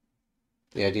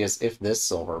 the idea is if this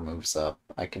silver moves up,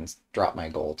 I can drop my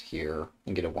gold here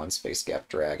and get a one space gap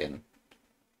dragon.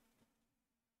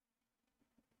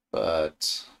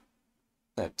 But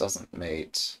that doesn't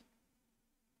mate.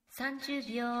 30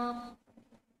秒。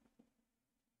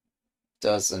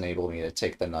 Does enable me to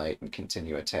take the knight and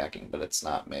continue attacking, but it's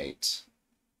not mate.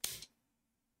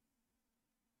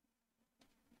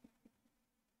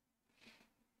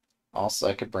 Also,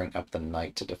 I could bring up the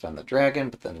knight to defend the dragon,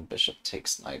 but then bishop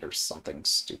takes knight or something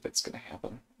stupid's gonna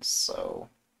happen. So...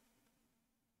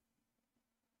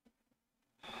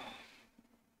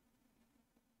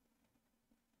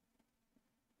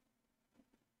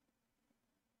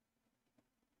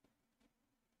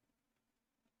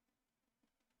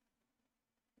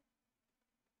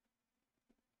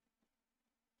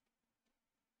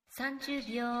 30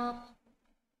秒、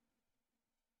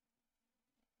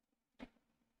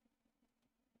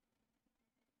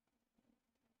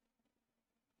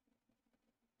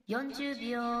40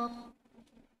秒、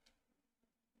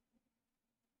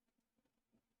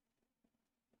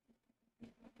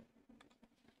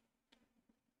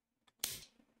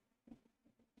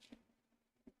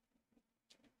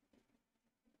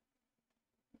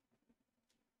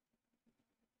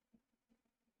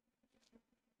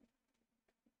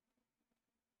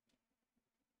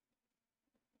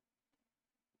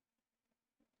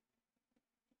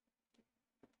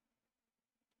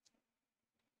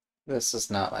This is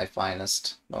not my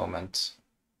finest moment.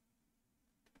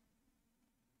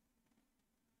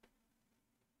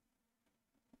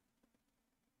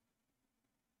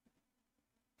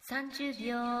 30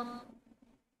秒、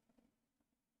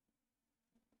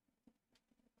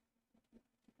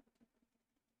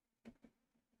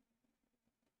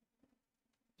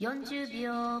40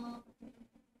秒、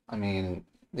I mean,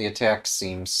 the attack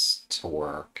seems to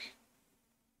work,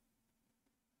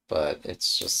 but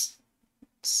it's just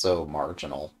so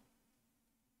marginal.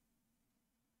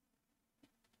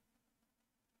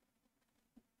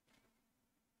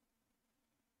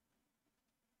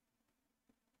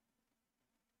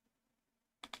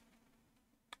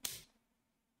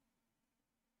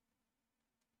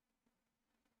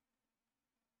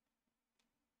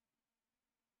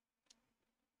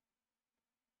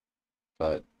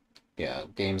 But yeah,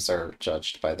 games are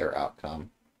judged by their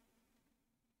outcome.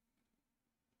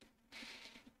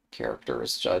 Character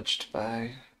is judged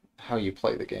by how you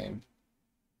play the game.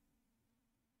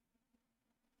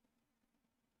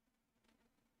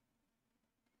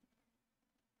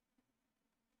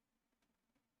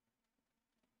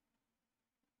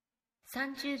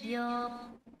 30秒、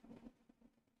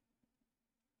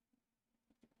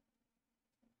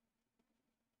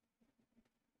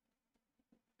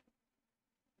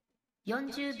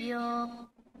40秒、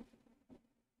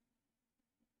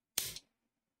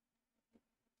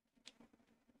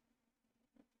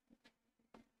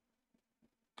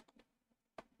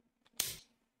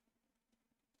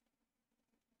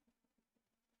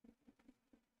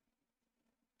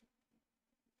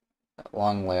At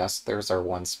long last, there's our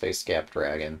one space gap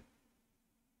dragon.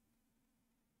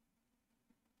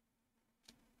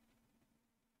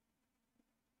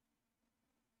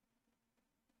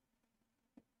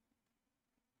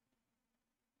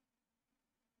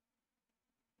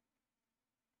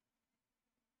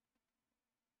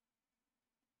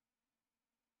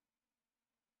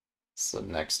 So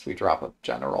next we drop a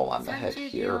general on the head 30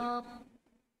 here, 秒、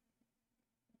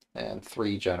and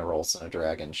 3 generals and a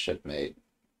dragon should mate.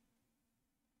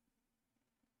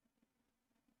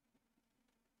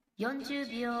 40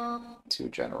秒、2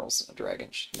 generals and a dragon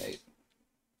should mate.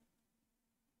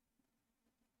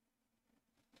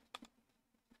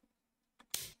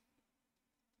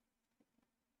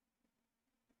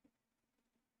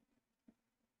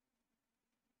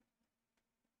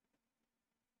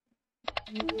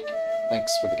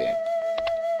 Thanks for the game.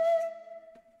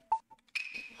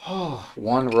 Oh,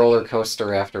 one roller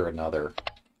coaster after another.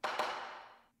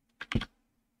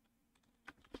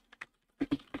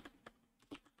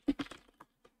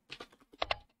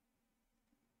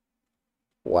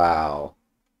 Wow.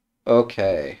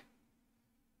 Okay.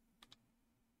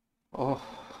 Oh,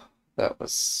 that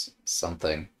was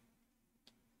something.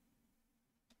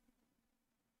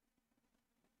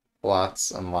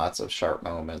 Lots and lots of sharp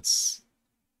moments.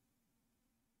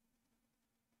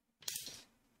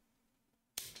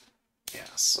 Yeah,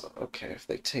 so, okay, if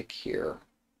they take here,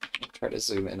 I'll try to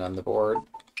zoom in on the board.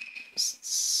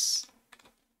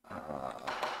 Uh,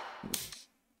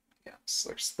 yeah, so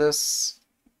there's this.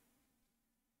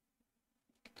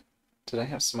 Did I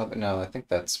have some other? No, I think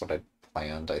that's what I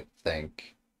planned, I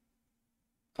think.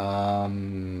 Oh,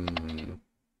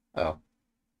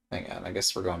 hang on, I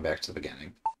guess we're going back to the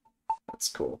beginning. That's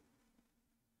cool.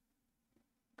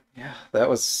 Yeah, that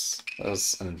was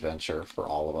an adventure for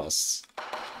all of us.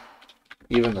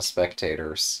 Even the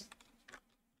spectators.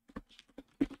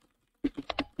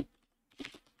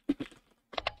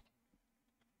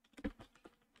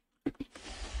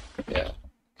 Yeah.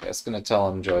 Okay, I was gonna tell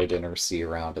him enjoy dinner, see you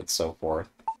around, and so forth.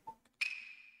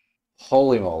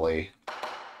 Holy moly.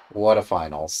 What a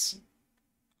finals.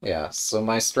 Yeah, so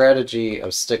my strategy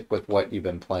of stick with what you've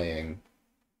been playing,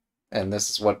 and this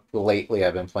is what lately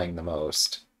I've been playing the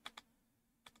most,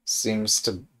 seems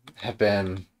to have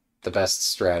been the best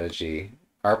strategy.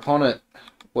 Our opponent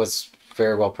was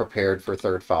very well prepared for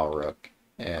third foul rook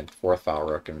and fourth foul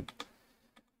rook, and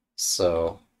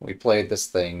so we played this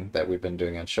thing that we've been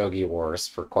doing on Shogi Wars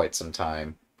for quite some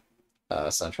time.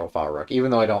 central file rook,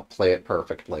 even though I don't play it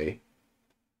perfectly.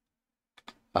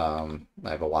 I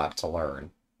have a lot to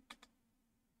learn.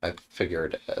 I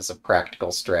figured as a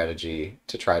practical strategy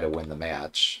to try to win the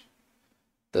match,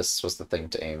 this was the thing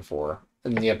to aim for.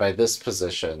 And yet by this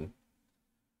position,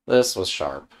 this was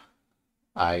sharp.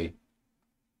 I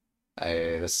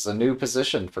this is a new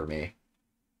position for me.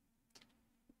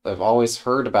 I've always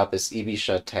heard about this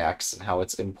Ibisha tax and how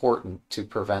it's important to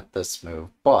prevent this move,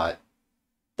 but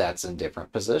that's in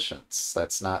different positions.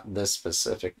 That's not this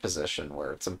specific position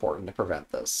where it's important to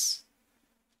prevent this.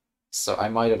 So I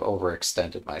might have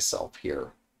overextended myself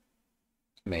here.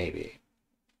 Maybe.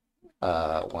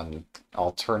 One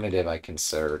alternative I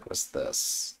considered was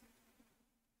this.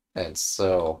 And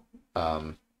so,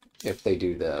 if they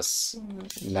do this,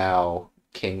 now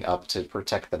king up to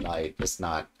protect the knight is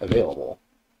not available.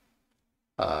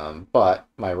 But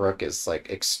my rook is like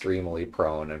extremely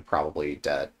prone and probably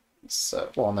dead. So,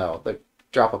 well, no, the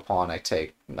drop a pawn I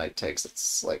take, knight takes,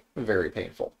 it's like very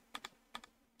painful.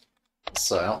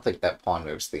 So I don't think that pawn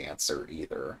move's the answer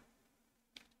either.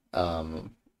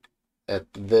 At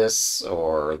this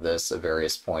or this at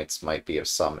various points might be of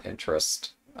some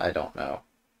interest. I don't know.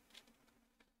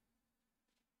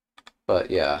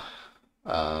 But yeah.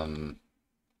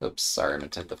 Oops, sorry, I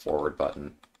meant to hit the forward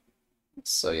button.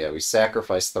 So yeah, we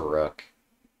sacrifice the rook.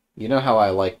 You know how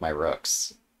I like my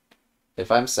rooks.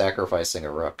 If I'm sacrificing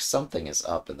a rook, something is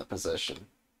up in the position.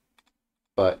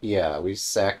 But yeah, we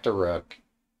sacked a rook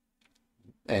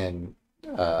and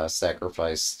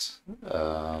sacrificed,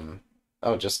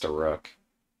 oh, just a rook.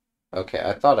 Okay,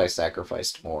 I thought I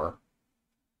sacrificed more.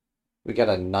 We got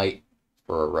a knight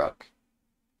for a rook,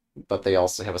 but they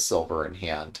also have a silver in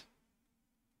hand.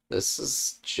 This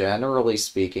is, generally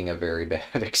speaking, a very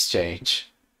bad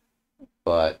exchange,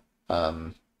 but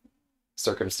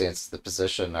circumstances of the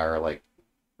position are like,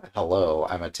 hello,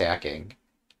 I'm attacking,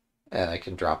 and I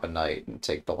can drop a knight and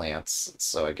take the lance,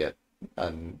 so I get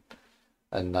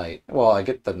a knight. Well, I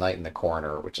get the knight in the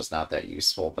corner, which is not that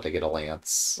useful, but I get a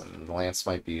lance, and the lance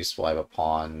might be useful. I have a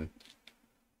pawn.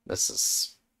 This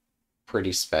is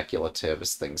pretty speculative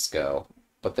as things go,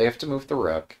 but they have to move the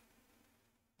rook.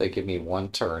 They give me one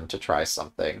turn to try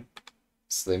something,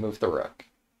 so they move the rook.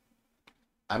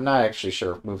 I'm not actually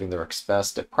sure if moving the rook's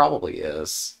best. It probably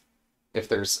is. If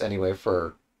there's any way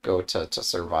for Gota to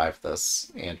survive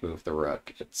this and move the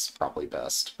rook, it's probably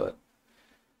best, but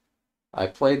I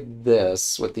played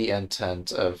this with the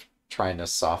intent of trying to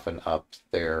soften up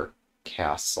their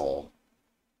castle,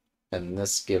 and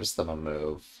this gives them a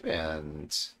move,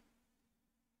 and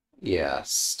yeah,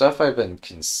 stuff I've been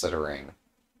considering.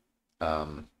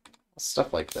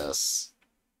 Stuff like this,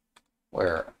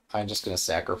 where I'm just going to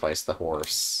sacrifice the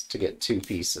horse to get two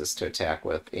pieces to attack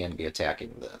with and be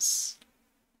attacking this.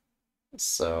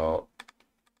 So,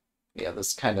 yeah,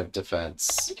 this kind of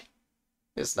defense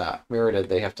is not merited.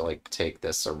 They have to, like, take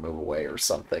this or move away or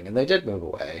something, and they did move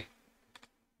away.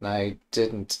 And I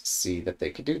didn't see that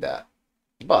they could do that.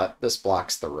 But this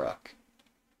blocks the rook.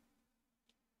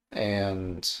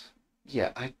 And,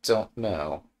 yeah, I don't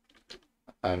know.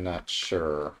 I'm not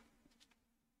sure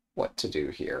what to do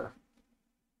here.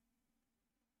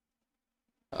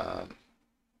 I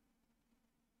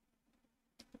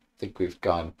think we've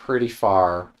gone pretty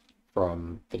far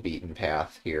from the beaten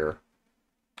path here.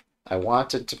 I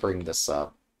wanted to bring this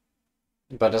up,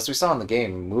 but as we saw in the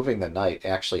game, moving the knight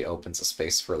actually opens a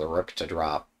space for the rook to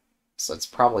drop, so it's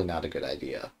probably not a good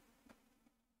idea.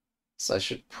 So I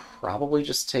should probably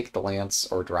just take the lance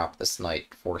or drop this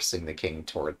knight, forcing the king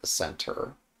toward the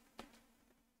center.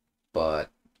 But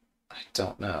I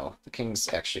don't know. The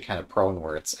king's actually kind of prone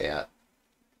where it's at.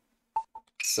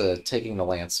 So taking the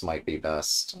lance might be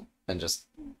best, and just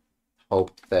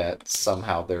hope that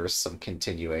somehow there's some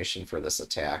continuation for this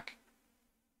attack.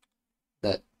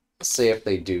 That, say if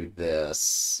they do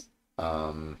this,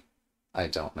 I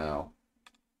don't know.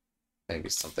 Maybe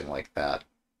something like that.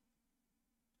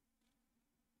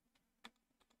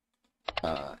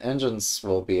 Engines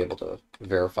will be able to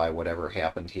verify whatever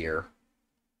happened here.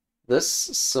 This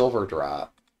silver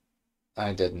drop,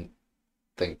 I didn't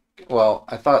think... Well,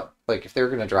 I thought, like, if they were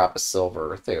going to drop a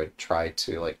silver, they would try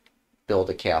to, like, build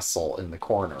a castle in the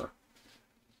corner.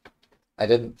 I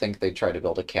didn't think they'd try to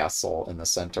build a castle in the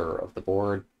center of the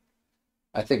board.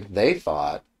 I think they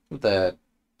thought that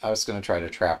I was going to try to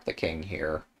trap the king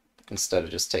here instead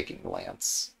of just taking the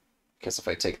lance. Because if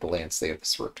I take the lance, they have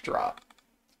this rook drop.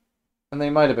 And they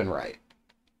might have been right.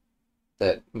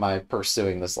 That my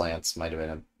pursuing this lance might have been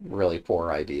a really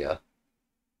poor idea.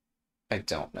 I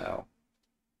don't know.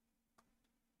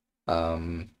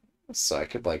 So I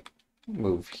could, like,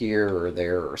 move here or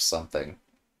there or something.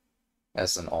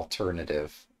 as an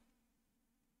alternative,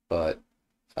 but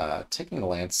taking the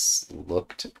lance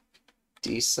looked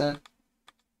decent.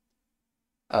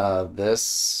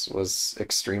 This was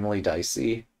extremely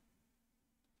dicey,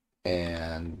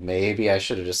 and maybe I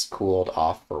should have just cooled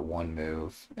off for one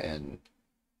move and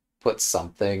put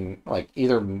something like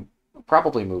either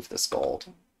probably move this gold.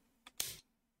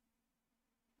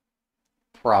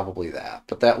 Probably that,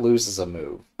 but that loses a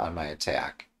move on my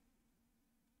attack.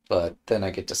 But then I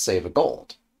get to save a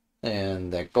gold.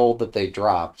 And that gold that they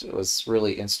dropped was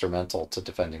really instrumental to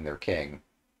defending their king.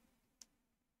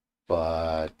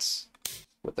 But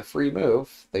with the free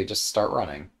move, they just start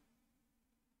running.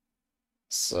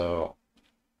 So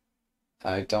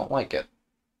I don't like it.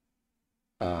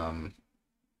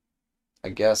 I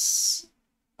guess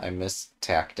I missed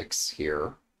tactics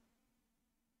here.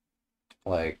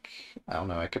 Like, I don't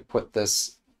know, I could put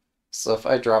this... So if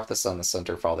I drop this on the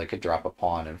center file, they could drop a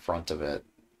pawn in front of it.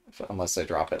 Unless I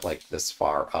drop it, like, this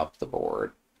far up the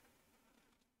board.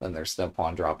 Then there's no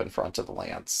pawn drop in front of the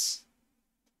lance.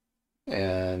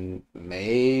 And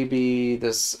maybe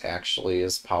this actually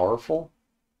is powerful.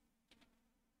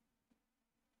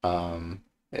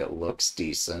 It looks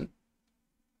decent.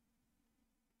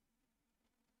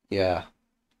 Yeah.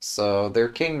 So their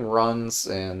king runs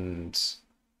and...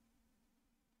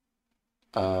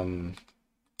 I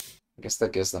guess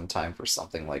that gives them time for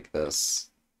something like this.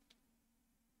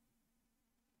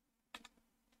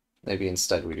 Maybe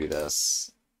instead we do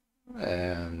this.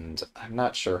 And I'm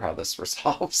not sure how this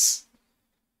resolves.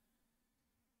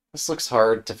 This looks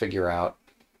hard to figure out.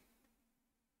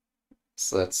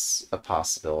 So that's a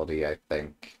possibility, I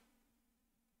think.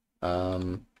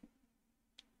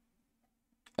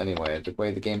 Anyway, the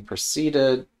way the game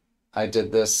proceeded, I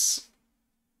did this.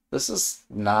 This is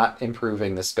not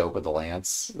improving the scope of the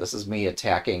lance. This is me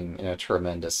attacking in a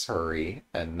tremendous hurry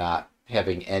and not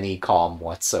having any calm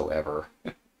whatsoever.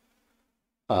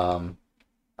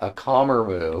 A calmer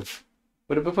move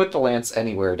would have put the lance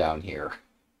anywhere down here.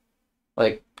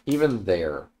 Like, even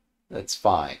there, that's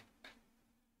fine.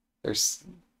 There's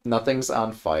nothing's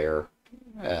on fire,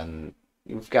 and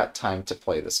you've got time to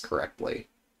play this correctly.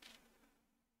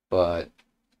 But,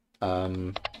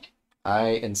 I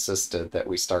insisted that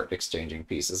we start exchanging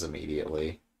pieces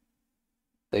immediately.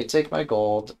 They take my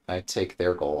gold, I take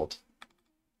their gold.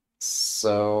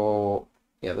 So,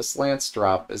 yeah, this lance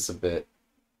drop is a bit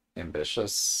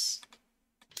ambitious.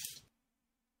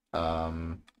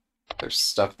 There's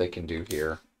stuff they can do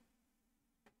here.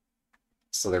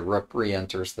 So their rook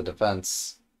re-enters the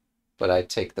defense, but I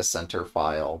take the center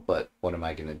file, but what am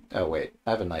I gonna... Oh, wait,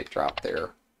 I have a knight drop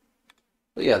there.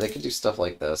 But yeah, they could do stuff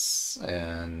like this,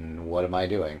 and what am I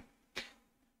doing?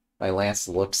 My lance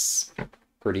looks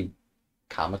pretty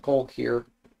comical here.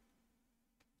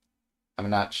 I'm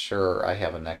not sure I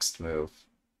have a next move.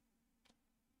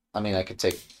 I mean, I could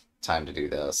take time to do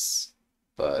this,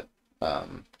 but,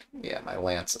 yeah, my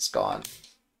lance is gone.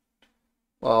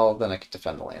 Well, then I could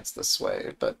defend the lance this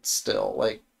way, but still,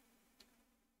 like...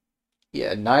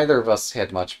 Yeah, neither of us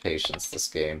had much patience this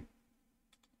game.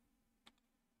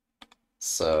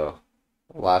 So,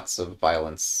 lots of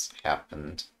violence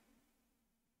happened.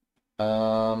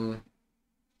 Yeah,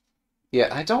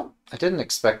 I didn't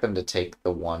expect them to take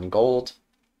the one gold.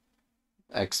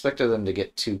 I expected them to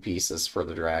get 2 pieces for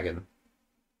the dragon.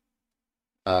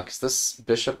 Because this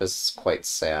bishop is quite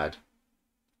sad.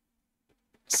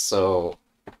 So,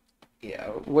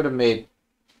 yeah, it would have made,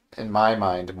 in my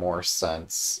mind, more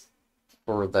sense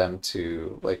for them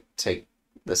to, like, take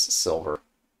this silver.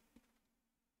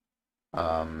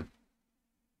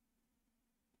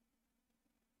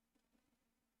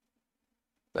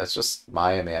 That's just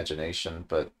my imagination,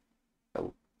 but I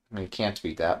mean, it can't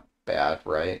be that bad,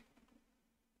 right?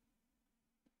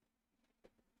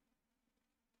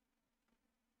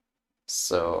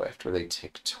 So after they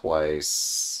take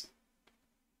twice,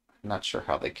 I'm not sure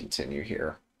how they continue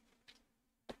here.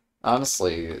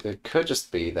 Honestly, it could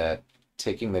just be that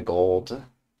taking the gold,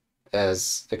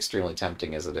 as extremely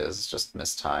tempting as it is just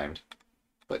mistimed.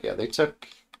 But yeah, they took...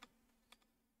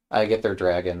 I get their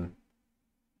dragon.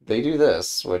 They do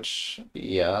this, which,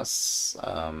 yes,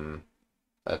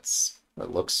 that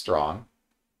looks strong.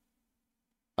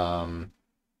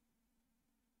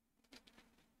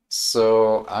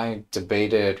 So I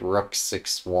debated rook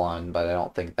 6-1, but I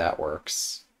don't think that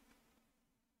works.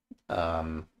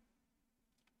 I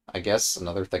guess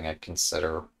another thing I'd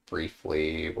consider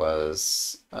briefly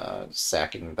was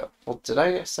sacking the... Well, did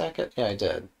I sack it? Yeah, I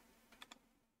did.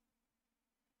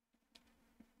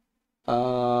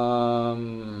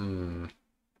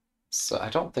 So I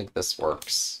don't think this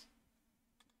works.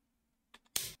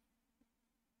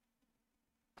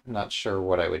 I'm not sure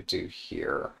what I would do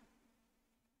here.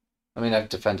 I mean, I've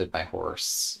defended my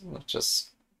horse, just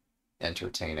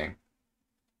entertaining.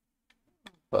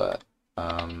 But,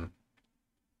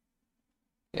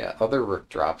 yeah, other rook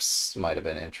drops might have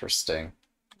been interesting.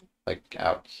 Like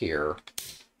out here.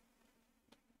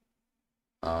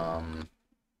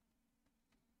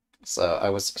 So I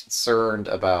was concerned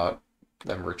about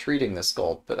them retreating this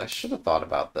gold, but I should have thought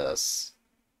about this.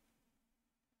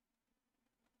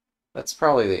 That's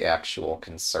probably the actual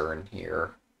concern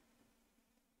here.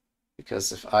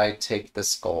 Because if I take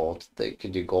this gold, they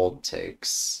could do gold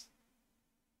takes.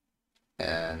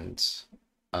 And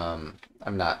I'm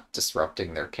not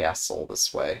disrupting their castle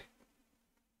this way.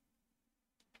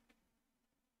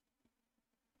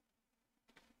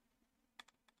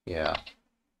 Yeah,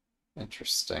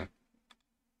 interesting.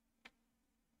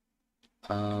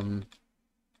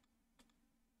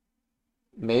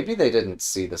 Maybe they didn't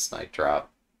see this knight drop.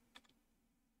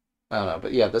 I don't know,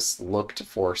 but yeah, this looked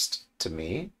forced to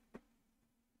me.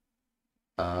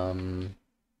 Um,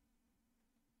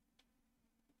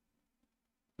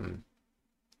 hmm.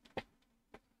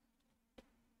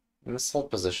 And this whole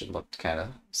position looked kind of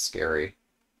scary.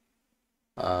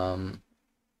 Um,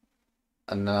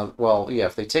 another, well, yeah,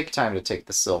 if they take time to take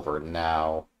the silver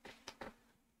now,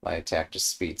 my attack just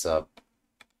speeds up.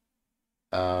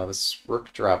 This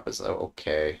rook drop is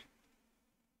okay.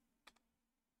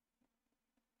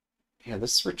 Yeah,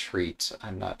 this retreat,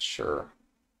 I'm not sure.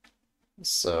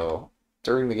 So,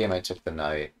 during the game I took the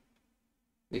knight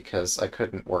because I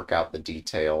couldn't work out the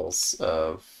details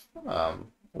of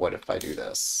what if I do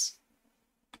this.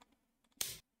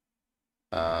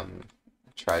 I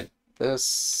tried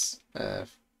this.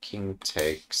 If king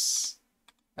takes,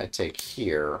 I take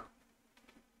here.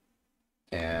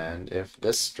 And if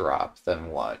this drop,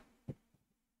 then what?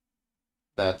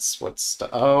 That's what's...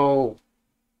 Oh!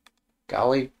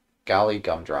 Golly, golly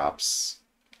gumdrops.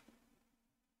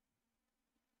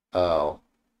 Oh.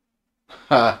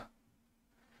 Ha.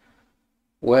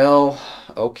 Well,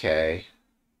 okay.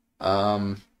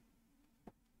 Um...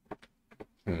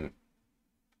 Hmm.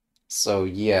 So,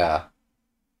 yeah.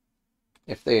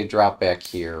 If they drop back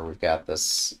here, we've got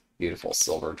this beautiful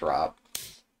silver drop.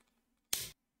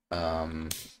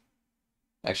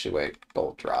 Actually, wait,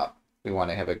 gold drop. We want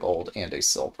to have a gold and a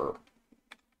silver.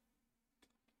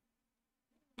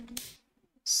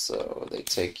 So they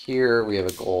take here, we have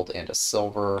a gold and a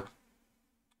silver.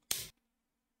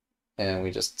 And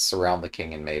we just surround the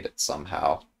king and mate it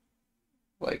somehow.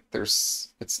 Like,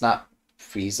 it's not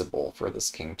feasible for this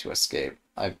king to escape.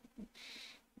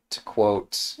 To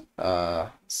quote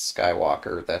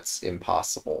Skywalker, that's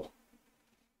impossible.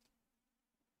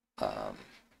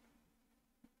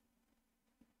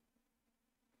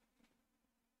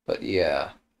 But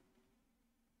yeah.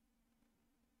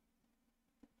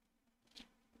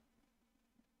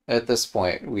 At this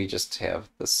point, we just have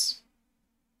this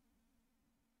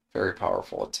very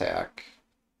powerful attack.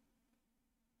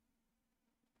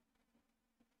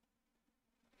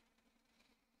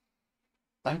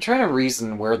 I'm trying to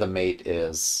reason where the mate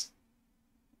is.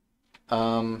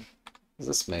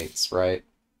 This mate's, right?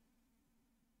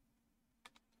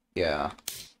 Yeah.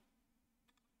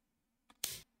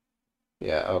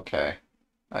 Yeah, okay.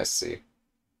 I see.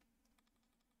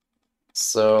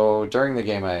 So, during the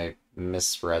game I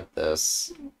misread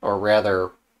this, or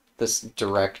rather, this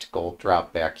direct gold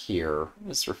drop back here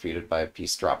is refuted by a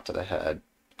piece drop to the head.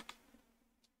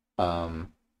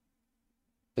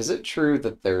 Is it true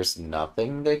that there's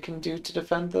nothing they can do to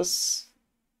defend this?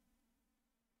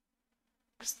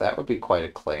 Because that would be quite a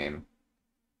claim.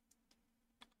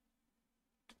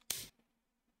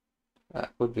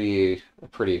 That would be a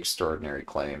pretty extraordinary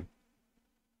claim.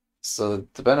 So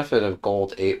the benefit of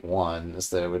gold 8-1 is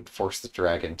that it would force the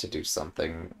dragon to do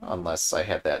something unless I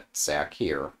had that sack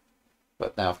here.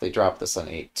 But now if they drop this on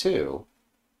 8-2,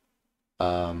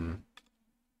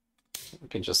 we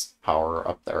can just power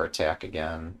up their attack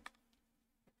again.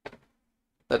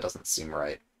 That doesn't seem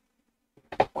right.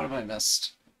 What have I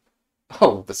missed?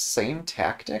 Oh, the same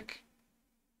tactic?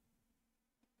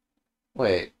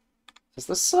 Wait, is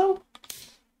this so?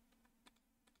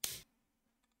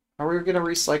 Are we going to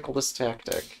recycle this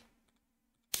tactic?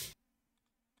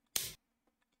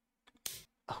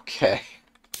 Okay.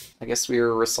 I guess we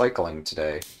are recycling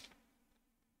today.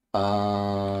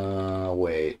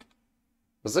 Wait.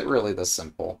 Was it really this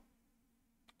simple?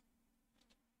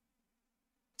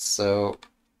 So,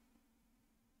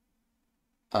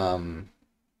 what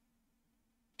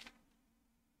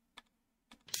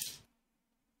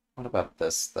about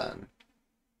this then?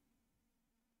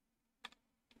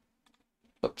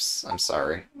 Oops, I'm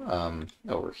sorry.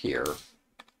 Over here.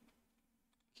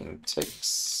 King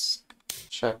takes.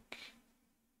 Check.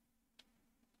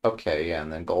 Okay, yeah,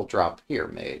 and then gold drop here,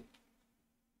 mate.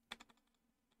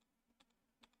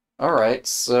 Alright,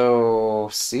 so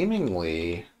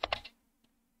seemingly,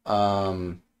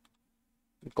 gold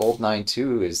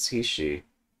 9-2 is Hishi.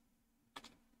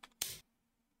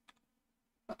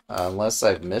 Unless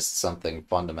I've missed something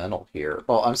fundamental here.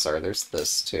 Well, I'm sorry, there's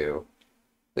this too.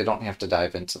 They don't have to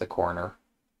dive into the corner.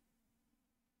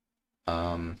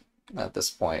 At this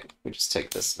point, we just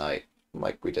take this knight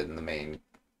like we did in the main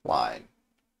line.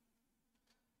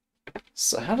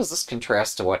 So how does this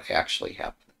contrast to what actually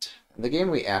happened? In the game,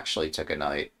 we actually took a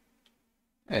knight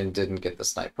and didn't get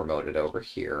this knight promoted over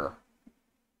here.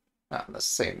 Not in the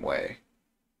same way.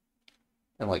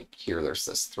 And like here, there's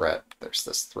this threat,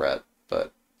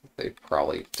 but they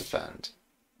probably defend.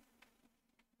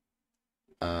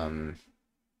 And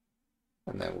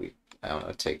then we, I don't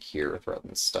know, take here,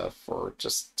 threaten stuff, or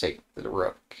just take the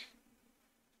rook.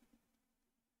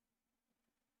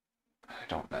 I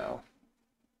don't know.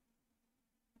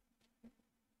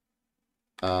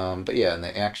 But yeah, in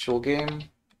the actual game,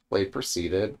 play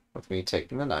proceeded with me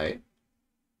taking the knight.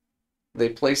 They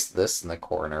placed this in the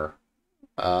corner.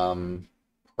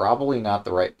 Probably not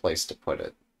the right place to put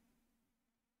it.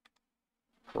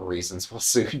 For reasons we'll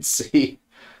soon see.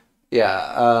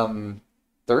 Yeah,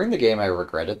 during the game I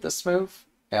regretted this move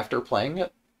after playing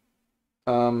it.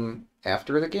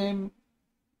 After the game,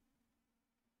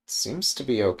 it seems to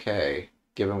be okay,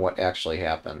 given what actually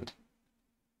happened.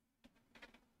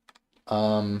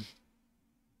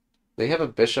 They have a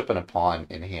bishop and a pawn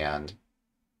in hand.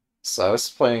 So I was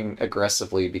playing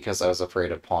aggressively because I was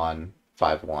afraid of pawn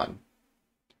 5-1.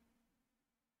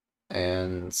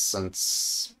 And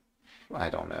since, I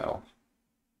don't know.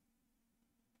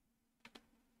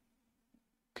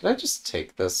 Could I just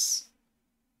take this?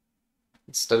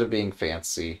 Instead of being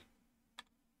fancy.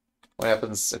 What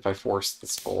happens if I force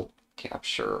this gold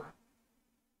capture?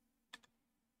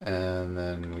 And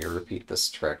then we repeat this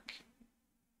trick.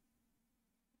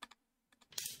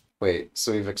 Wait,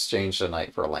 so we've exchanged a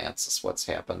knight for a lance is what's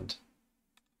happened.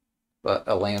 But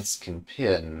a lance can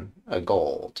pin a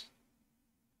gold,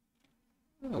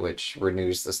 which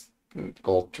renews this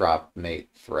gold drop mate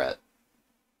threat.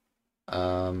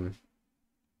 Against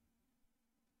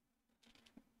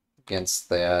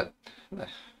that,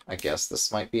 I guess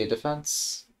this might be a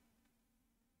defense.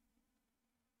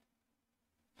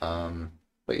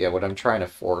 But yeah, what I'm trying to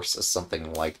force is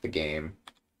something like the game,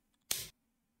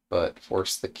 but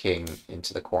force the king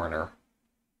into the corner.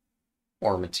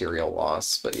 Or material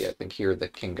loss, but yeah, I think here the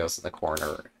king goes in the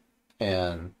corner,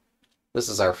 and this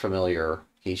is our familiar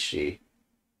he-she.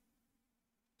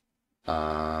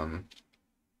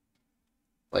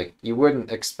 Like, you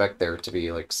wouldn't expect there to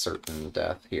be, like, certain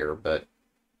death here, but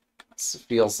it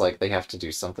feels like they have to do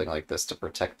something like this to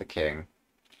protect the king.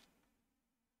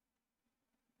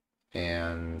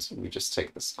 And we just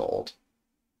take this gold.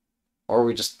 Or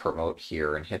we just promote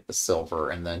here and hit the silver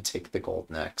and then take the gold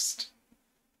next.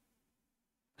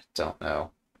 I don't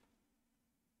know.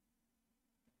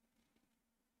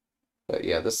 But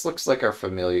yeah, this looks like our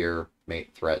familiar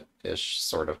mate threat-ish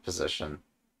sort of position.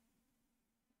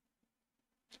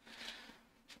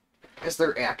 Is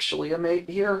there actually a mate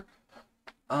here?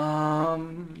 I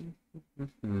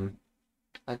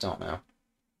don't know.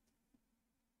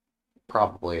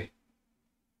 Probably.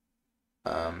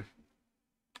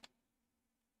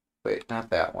 Wait, not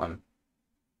that one.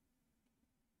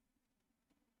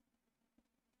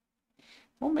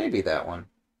 Well, maybe that one.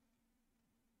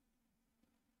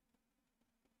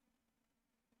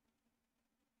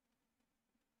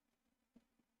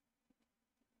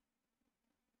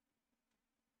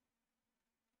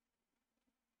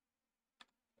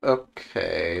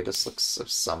 Okay, this looks of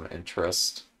some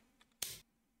interest.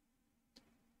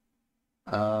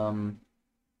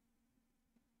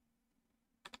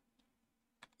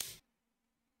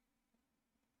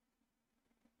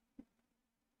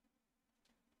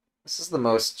 This is the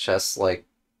most chess-like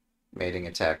mating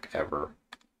attack ever.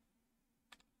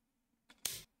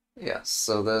 Yes,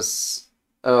 so this...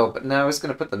 Oh, but now I was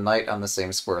going to put the knight on the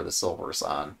same square the silver's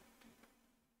on.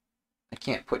 I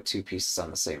can't put two pieces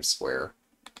on the same square.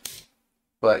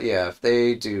 But yeah, if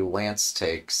they do lance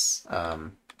takes,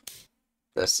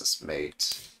 this is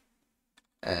mate.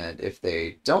 And if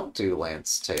they don't do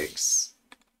lance takes,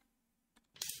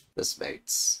 this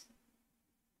mates.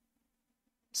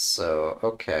 So,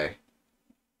 okay.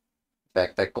 In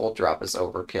fact, that gold drop is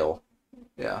overkill.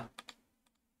 Yeah.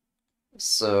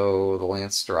 So the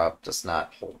lance drop does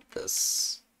not hold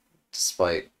this,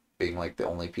 despite being like the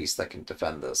only piece that can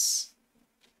defend this.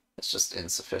 It's just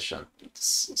insufficient.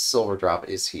 Silver drop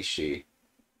is he, she.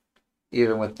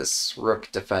 even with this rook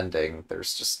defending,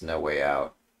 there's just no way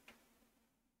out.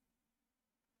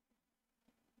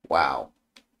 Wow.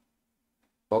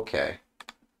 Okay.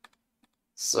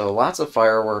 So lots of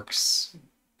fireworks.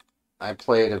 I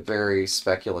played a very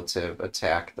speculative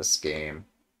attack this game,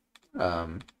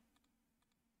 um,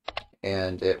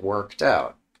 and it worked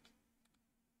out.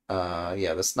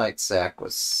 Yeah, this knight sack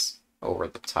was over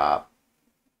the top.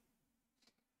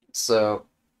 So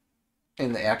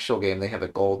in the actual game, they have a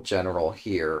gold general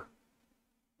here,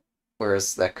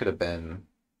 whereas that could have been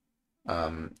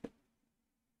um,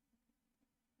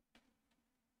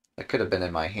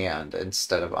 in my hand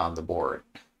instead of on the board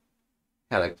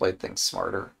had I played things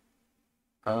smarter.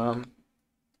 Um,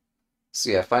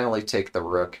 so yeah, finally take the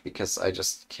rook because I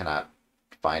just cannot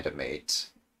find a mate.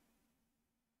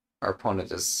 Our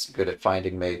opponent is good at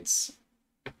finding mates.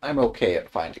 I'm okay at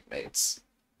finding mates.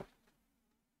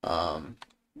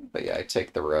 But yeah, I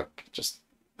take the rook just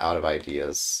out of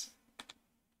ideas.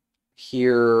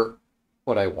 Here,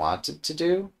 what I wanted to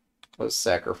do was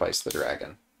sacrifice the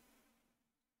dragon.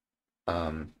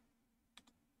 And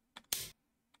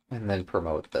then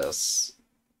promote this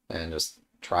and just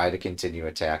try to continue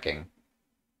attacking.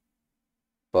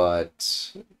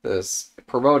 But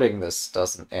promoting this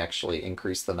doesn't actually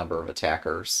increase the number of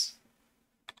attackers.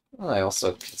 I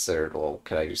also considered, well,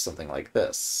 could I do something like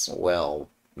this? Well,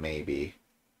 maybe.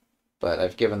 But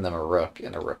I've given them a rook,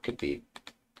 and a rook could be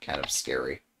kind of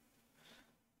scary.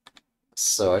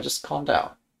 So I just calmed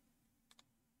down.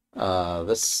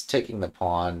 This taking the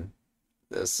pawn,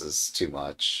 this is too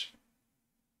much.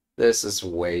 This is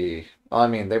way... Well, I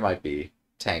mean, they might be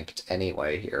tanked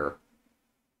anyway here.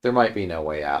 There might be no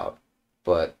way out.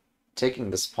 But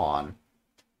taking this pawn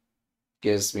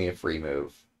gives me a free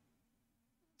move.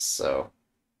 So,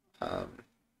 yeah,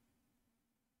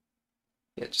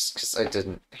 just because I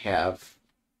didn't have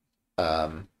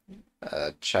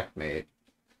a checkmate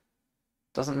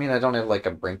doesn't mean I don't have like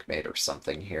a brinkmate or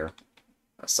something here.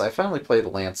 So I finally played the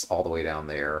lance all the way down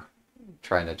there,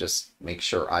 trying to just make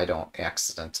sure I don't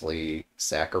accidentally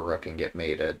sack a rook and get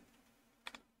mated.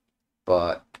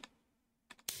 But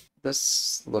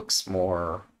this looks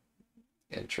more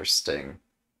interesting.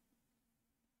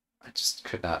 I just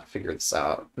could not figure this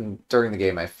out. And during the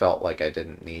game, I felt like I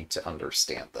didn't need to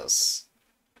understand this.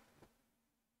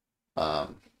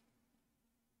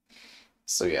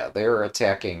 So yeah, they're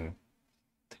attacking.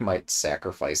 They might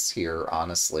sacrifice here,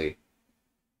 honestly.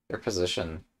 Their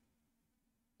position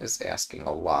is asking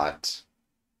a lot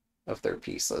of their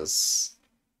pieces.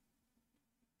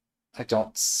 I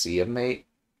don't see a mate.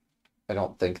 I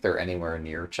don't think they're anywhere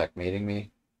near checkmating me.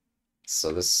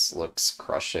 So this looks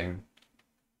crushing.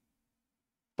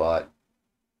 But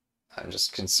I'm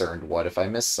just concerned, what if I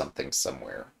miss something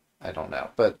somewhere? I don't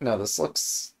know. But no, this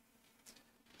looks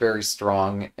very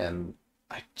strong, and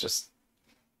I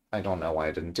don't know why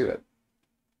I didn't do it.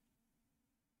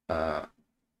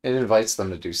 It invites them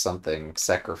to do something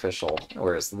sacrificial,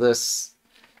 whereas this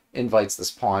invites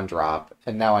this pawn drop,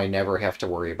 and now I never have to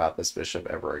worry about this bishop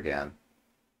ever again.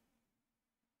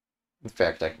 In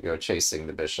fact, I could go chasing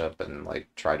the bishop and like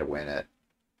try to win it.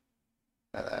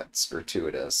 That's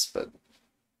gratuitous, but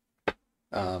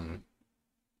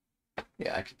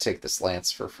yeah, I could take this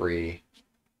lance for free.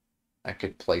 I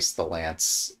could place the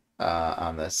lance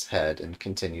on this head and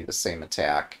continue the same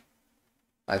attack.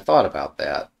 I thought about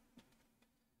that.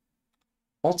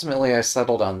 Ultimately, I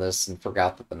settled on this and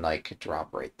forgot that the knight could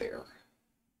drop right there.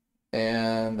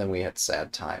 And then we had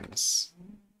sad times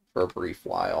for a brief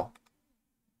while.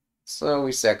 So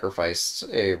we sacrificed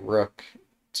a rook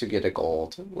to get a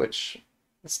gold, which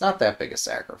it's not that big a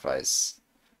sacrifice.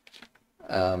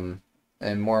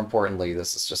 And more importantly,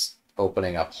 this is just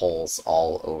opening up holes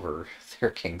all over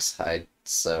their kingside.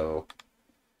 So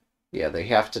yeah, they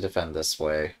have to defend this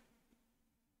way.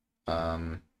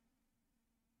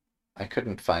 I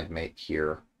couldn't find mate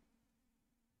here.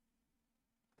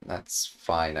 That's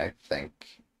fine, I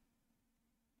think.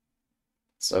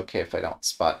 It's okay if I don't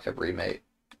spot every mate.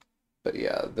 But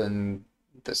yeah, then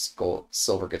this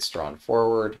silver gets drawn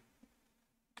forward.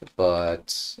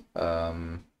 But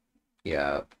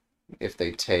yeah, if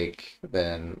they take,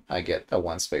 then I get a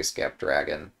one space gap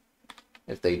dragon.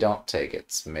 If they don't take,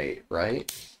 it's mate,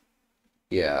 right?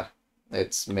 Yeah,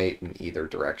 it's mate in either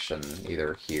direction,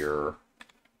 either here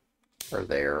or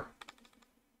there.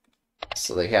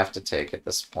 So they have to take at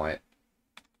this point.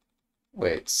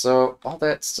 Wait, so all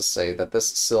that's to say that this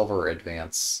silver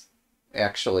advance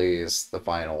actually is the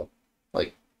final,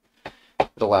 like,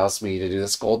 it allows me to do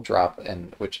this gold drop,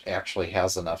 and which actually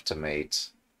has enough to mate.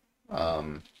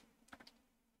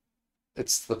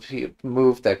 it's the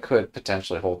move that could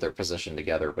potentially hold their position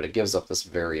together, but it gives up this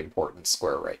very important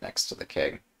square right next to the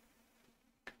king.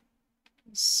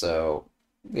 So,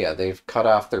 yeah, they've cut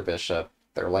off their bishop.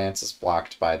 Their lance is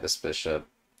blocked by this bishop.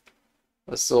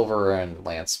 The silver and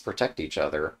lance protect each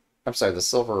other. I'm sorry, the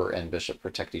silver and bishop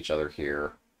protect each other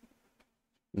here.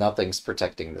 Nothing's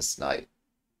protecting this knight.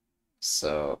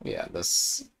 So, yeah,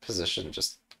 this position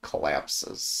just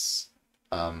collapses.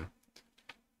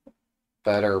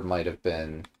 Better might have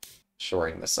been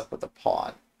shoring this up with a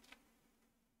pawn,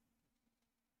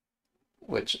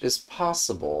 which is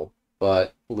possible,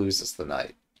 but loses the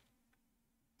knight.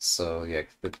 So, yeah,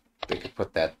 they could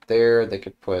put that there. They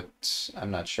could put... I'm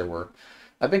not sure where...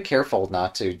 I've been careful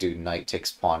not to do knight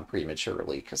takes pawn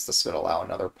prematurely, because this would allow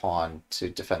another pawn to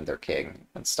defend their king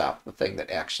and stop the thing that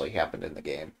actually happened in the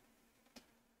game.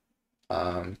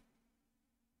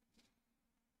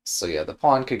 So yeah, the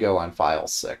pawn could go on file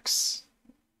 6.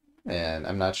 And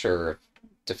I'm not sure if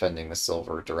defending the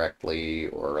silver directly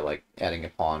or like adding a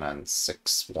pawn on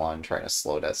 6-1, trying to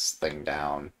slow this thing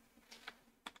down.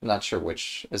 I'm not sure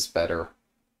which is better.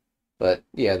 But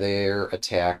yeah, their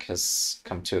attack has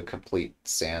come to a complete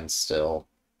standstill.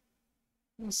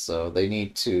 So they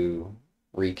need to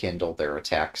rekindle their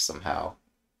attack somehow.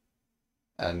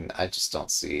 And I just don't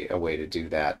see a way to do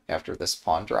that after this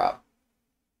pawn drop.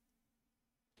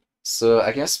 So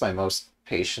I guess my most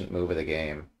patient move of the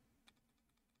game.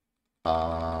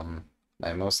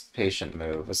 My most patient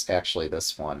move was actually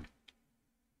this one.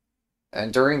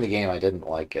 And during the game I didn't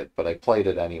like it, but I played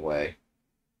it anyway.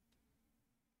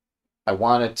 I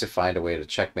wanted to find a way to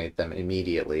checkmate them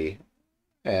immediately,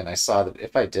 and I saw that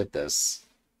if I did this,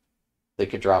 they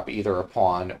could drop either a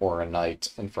pawn or a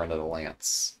knight in front of the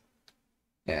lance.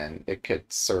 And it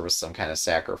could serve as some kind of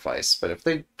sacrifice. But if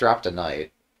they dropped a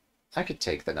knight, I could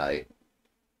take the knight.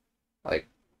 Like,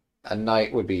 a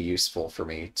knight would be useful for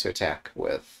me to attack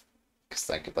with, because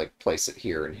I could, like, place it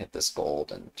here and hit this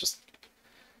gold and just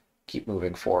keep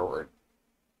moving forward.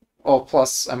 Oh,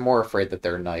 plus, I'm more afraid that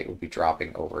their knight would be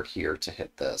dropping over here to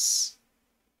hit this.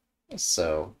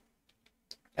 So,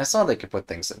 I saw they could put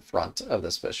things in front of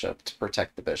this bishop to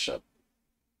protect the bishop.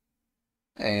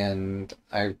 And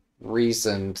I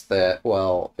reasoned that,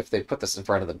 well, if they put this in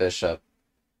front of the bishop,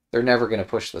 they're never going to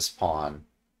push this pawn.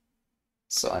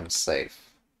 So I'm safe.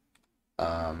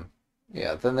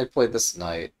 Yeah, then they played this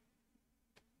knight,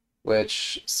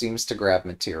 which seems to grab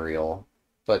material,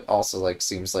 but also like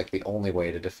seems like the only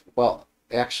way to well,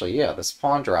 actually, yeah, this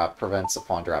pawn drop prevents a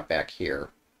pawn drop back here.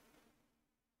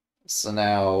 So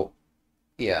now,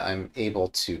 yeah, I'm able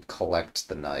to collect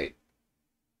the knight.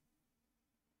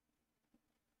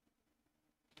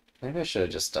 Maybe I should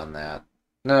have just done that.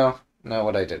 No,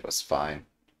 what I did was fine.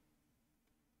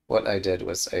 What I did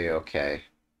was a-okay.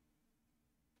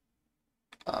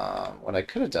 What I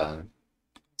could have done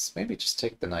is maybe just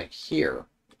take the knight here.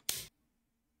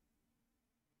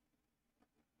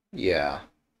 Yeah.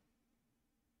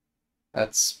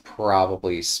 That's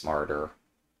probably smarter.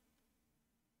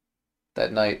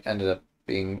 That knight ended up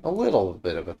being a little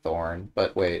bit of a thorn,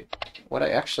 but wait, what I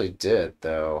actually did,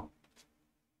 though,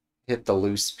 hit the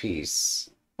loose piece.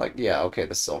 Like, yeah, okay,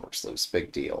 the silver's loose,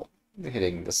 big deal.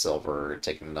 Hitting the silver,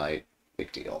 taking the knight,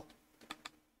 big deal.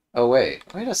 Oh, wait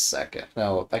a second.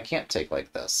 No, I can't take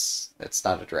like this. It's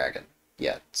not a dragon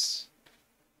yet.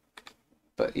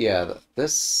 But yeah,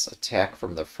 this attack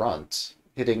from the front,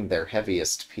 hitting their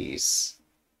heaviest piece,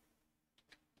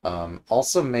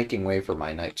 also making way for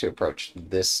my knight to approach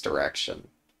this direction,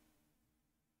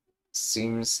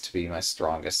 seems to be my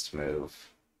strongest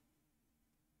move.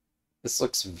 This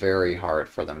looks very hard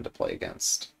for them to play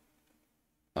against.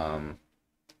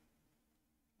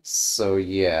 So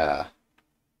yeah.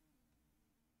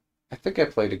 I think I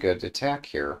played a good attack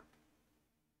here.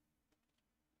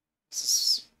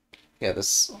 This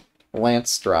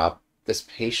lance drop, this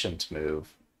patient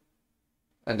move,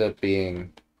 ended up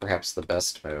being perhaps the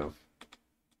best move.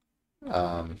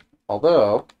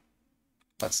 Although,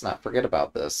 let's not forget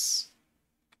about this.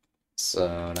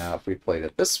 So now if we played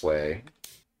it this way,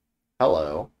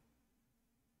 hello.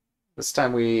 This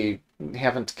time we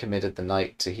haven't committed the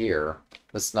knight to here.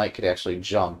 This knight could actually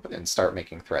jump and start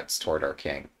making threats toward our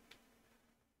king.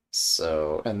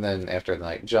 So, and then after the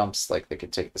knight jumps, like, they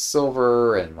could take the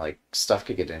silver, and, like, stuff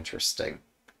could get interesting.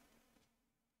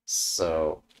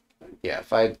 So, yeah,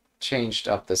 if I changed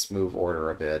up this move order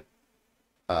a bit,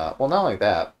 well, not only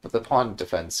that, but the pawn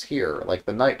defense here, like,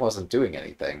 the knight wasn't doing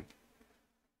anything.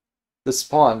 This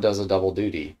pawn does a double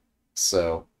duty.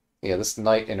 So, yeah, this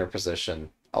knight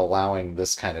interposition, allowing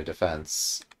this kind of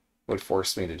defense, would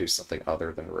force me to do something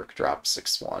other than rook drop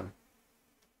 6-1.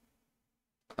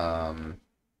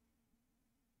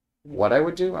 What I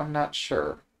would do, I'm not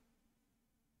sure.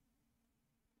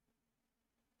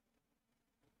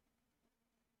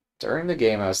 During the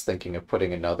game, I was thinking of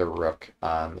putting another rook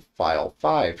on file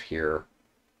 5 here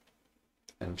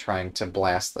and trying to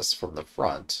blast this from the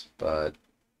front, but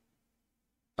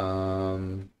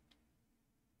um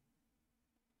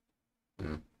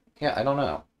hmm. Yeah, I don't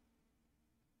know.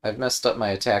 I've messed up my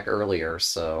attack earlier,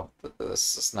 so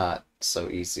this is not so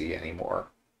easy anymore.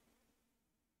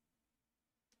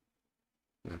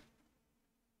 Hmm.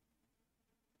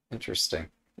 Interesting.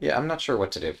 Yeah, I'm not sure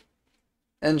what to do.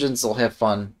 Engines will have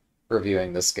fun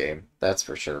reviewing this game, that's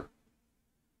for sure.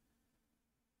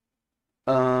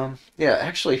 Yeah,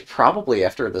 actually, probably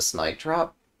after this night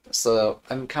drop. So,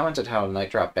 I commented how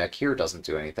night drop back here doesn't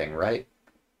do anything, right?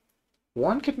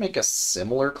 One could make a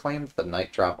similar claim that the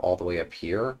night drop all the way up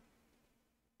here,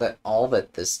 that all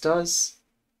that this does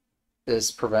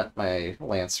is prevent my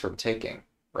lance from taking,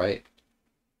 right?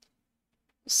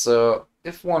 So,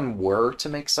 if one were to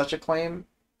make such a claim,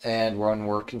 and one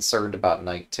were concerned about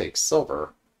knight takes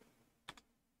silver,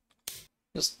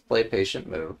 just play a patient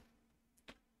move,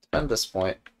 defend this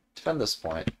point, defend this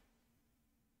point,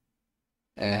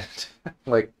 and,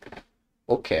 like,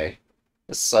 okay,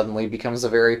 this suddenly becomes a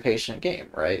very patient game,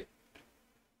 right?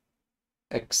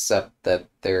 Except that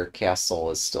their castle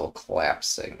is still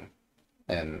collapsing,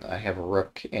 and I have a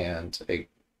rook and a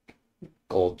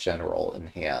gold general in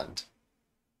hand.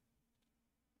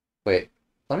 Wait,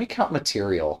 let me count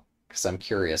material, because I'm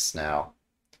curious now.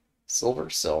 Silver,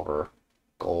 silver,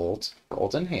 gold,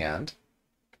 gold in hand,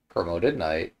 promoted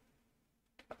knight,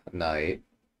 knight,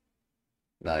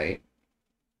 knight.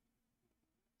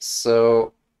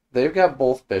 So they've got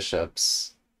both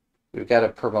bishops. We've got a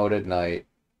promoted knight,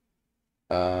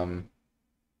 um,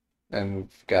 and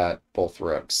we've got both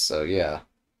rooks. So yeah,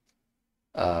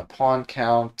 pawn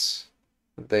count.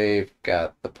 They've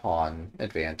got the pawn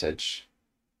advantage.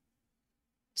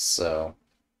 So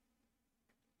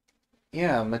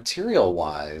yeah,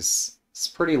 material-wise, it's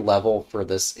pretty level for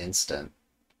this instant.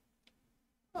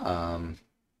 Um,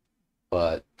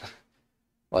 but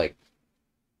like,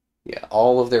 yeah,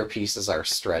 all of their pieces are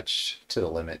stretched to the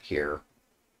limit here.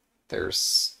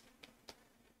 There's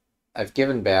I've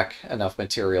given back enough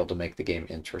material to make the game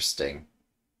interesting.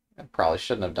 I probably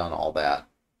shouldn't have done all that,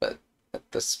 but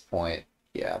at this point,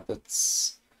 yeah,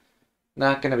 that's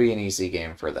not going to be an easy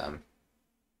game for them.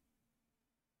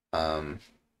 Um,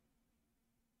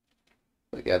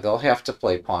 but yeah, they'll have to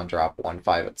play pawn drop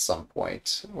 1-5 at some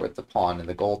point, with the pawn and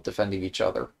the gold defending each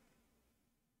other.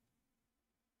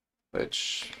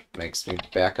 Which makes me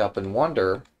back up and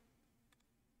wonder.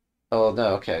 Oh,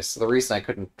 no, okay, so the reason I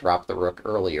couldn't drop the rook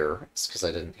earlier is because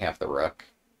I didn't have the rook.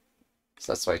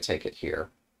 So that's why I take it here.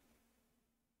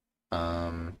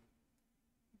 Um,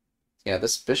 yeah,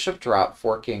 this bishop drop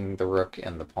forking the rook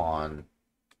and the pawn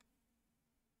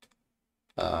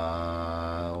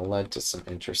led to some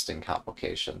interesting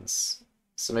complications.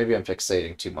 So maybe I'm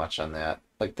fixating too much on that.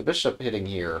 Like, the bishop hitting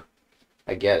here,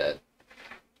 I get it.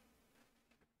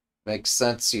 Makes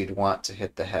sense you'd want to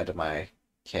hit the head of my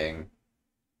king.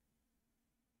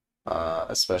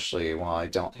 Especially while I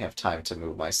don't have time to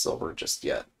move my silver just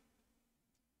yet.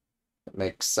 It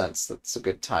makes sense, that's a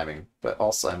good timing, but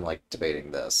also I'm, like,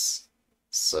 debating this.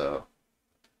 So,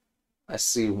 I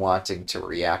see wanting to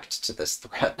react to this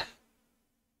threat.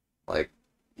 Like,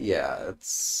 yeah,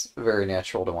 it's very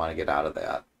natural to want to get out of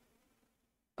that.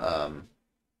 Um,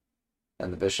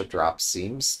 and the bishop drop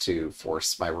seems to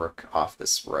force my rook off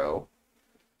this row,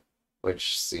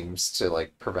 which seems to,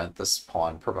 like, prevent this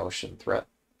pawn promotion threat.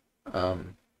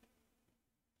 Um,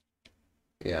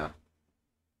 yeah.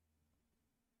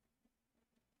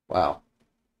 Wow.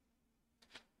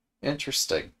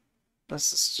 Interesting.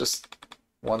 This is just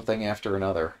one thing after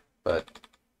another, but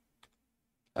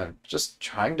I'm just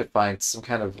trying to find some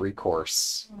kind of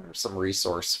recourse or some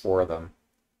resource for them.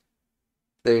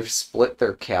 They've split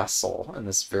their castle in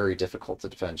this very difficult to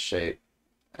defend shape,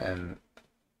 and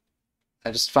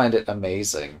I just find it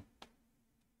amazing,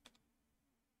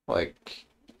 like,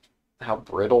 how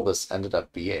brittle this ended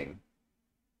up being.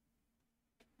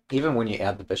 Even when you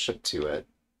add the bishop to it,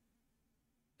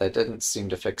 that didn't seem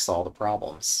to fix all the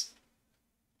problems.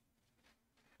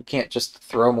 You can't just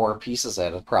throw more pieces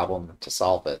at a problem to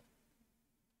solve it,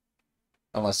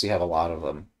 unless you have a lot of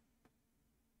them.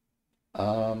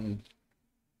 Um,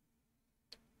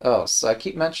 oh, so I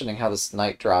keep mentioning how this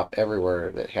knight drop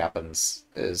everywhere that happens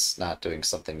is not doing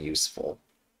something useful.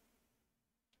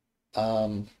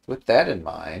 With that in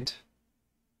mind,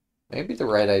 maybe the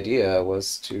right idea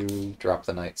was to drop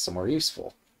the knight somewhere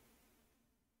useful.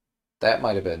 That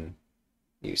might have been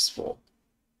useful.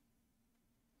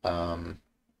 Um,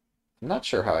 I'm not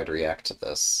sure how I'd react to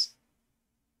this.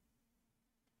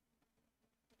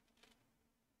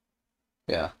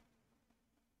 Yeah,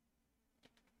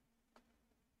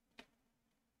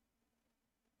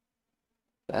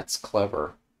 that's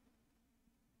clever.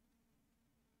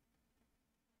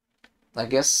 I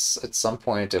guess at some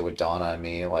point it would dawn on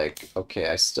me, like, okay,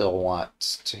 I still want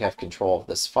to have control of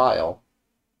this file.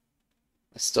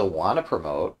 I still want to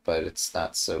promote, but it's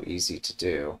not so easy to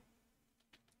do.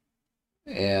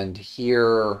 And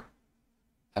here,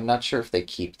 I'm not sure if they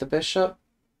keep the bishop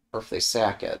or if they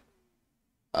sack it.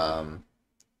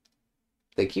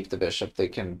 If they keep the bishop, they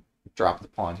can drop the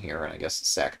pawn here and I guess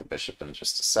sack the bishop in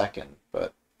just a second.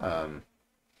 But, hmm.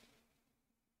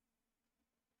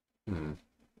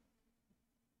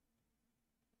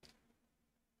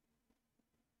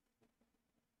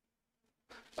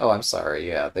 Oh, I'm sorry.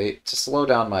 Yeah, to slow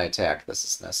down my attack, this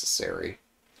is necessary.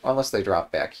 Unless they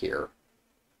drop back here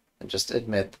and just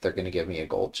admit that they're going to give me a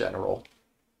gold general.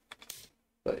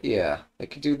 But yeah, they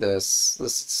could do this.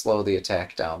 This would slow the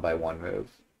attack down by one move.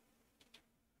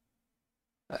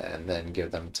 And then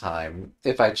give them time.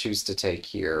 If I choose to take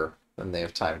here, then they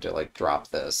have time to, like, drop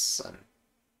this, and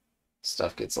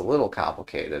stuff gets a little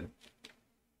complicated.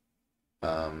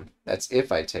 That's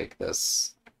if I take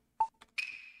this.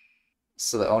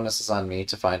 So the onus is on me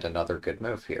to find another good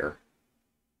move here.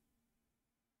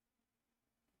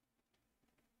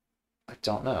 I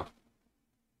don't know.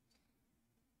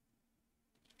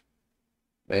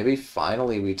 Maybe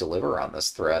finally we deliver on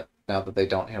this threat, now that they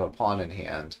don't have a pawn in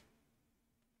hand.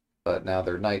 But now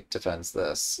their knight defends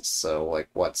this, so, like,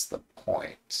 what's the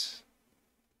point?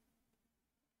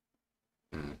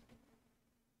 Hmm.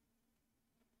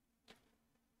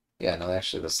 Yeah, no,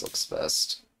 actually this looks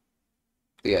best.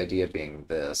 The idea being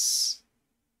this.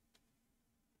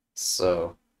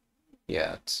 So,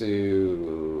 yeah,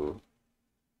 to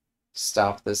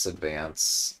stop this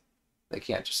advance, they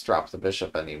can't just drop the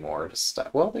bishop anymore to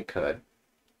stop. Well, they could,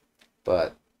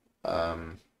 but,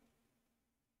 hmm,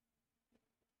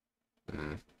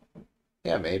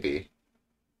 yeah, maybe.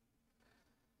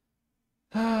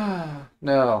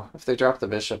 No, if they drop the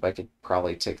bishop, I could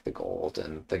probably take the gold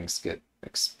and things get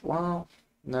well,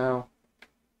 no.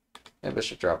 Yeah,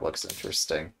 bishop drop looks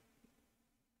interesting.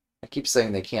 I keep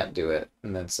saying they can't do it,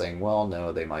 and then saying, well,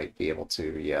 no, they might be able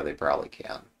to. Yeah, they probably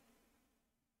can.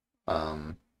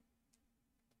 Um,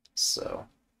 so,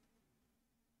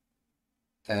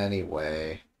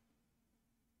 anyway,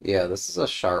 yeah, this is a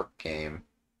sharp game.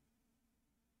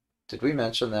 Did we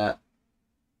mention that?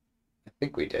 I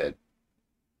think we did.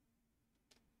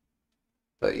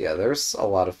 But yeah, there's a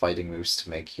lot of fighting moves to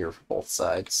make here for both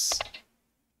sides.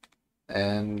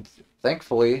 And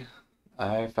thankfully,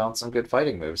 I found some good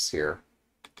fighting moves here.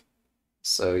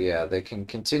 So yeah, they can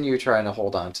continue trying to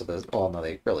hold on to the... Well, no,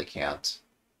 they really can't.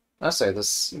 I say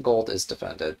this gold is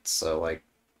defended, so, like,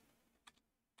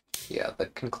 yeah, the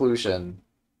conclusion,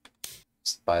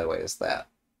 by the way, is that.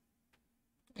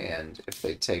 And if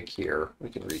they take here, we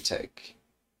can retake.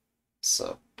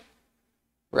 So,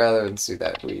 rather than see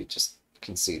that, we just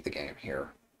concede the game here.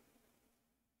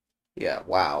 Yeah,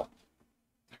 wow.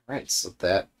 Alright, so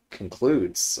that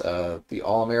concludes the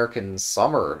All-American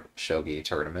Summer Shogi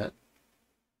Tournament.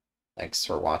 Thanks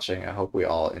for watching. I hope we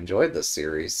all enjoyed this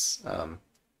series.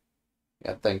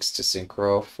 Yeah, thanks to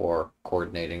Synchro for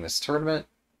coordinating this tournament,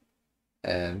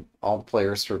 and all the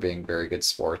players for being very good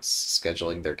sports,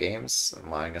 scheduling their games, and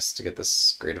allowing us to get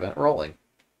this great event rolling.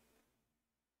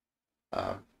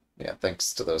 Yeah,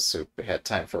 thanks to those who had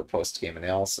time for post-game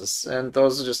analysis, and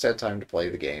those who just had time to play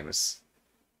the games.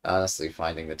 Honestly,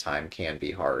 finding the time can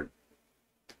be hard.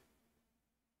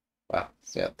 Wow,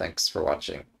 yeah, thanks for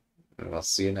watching, and we'll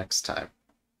see you next time.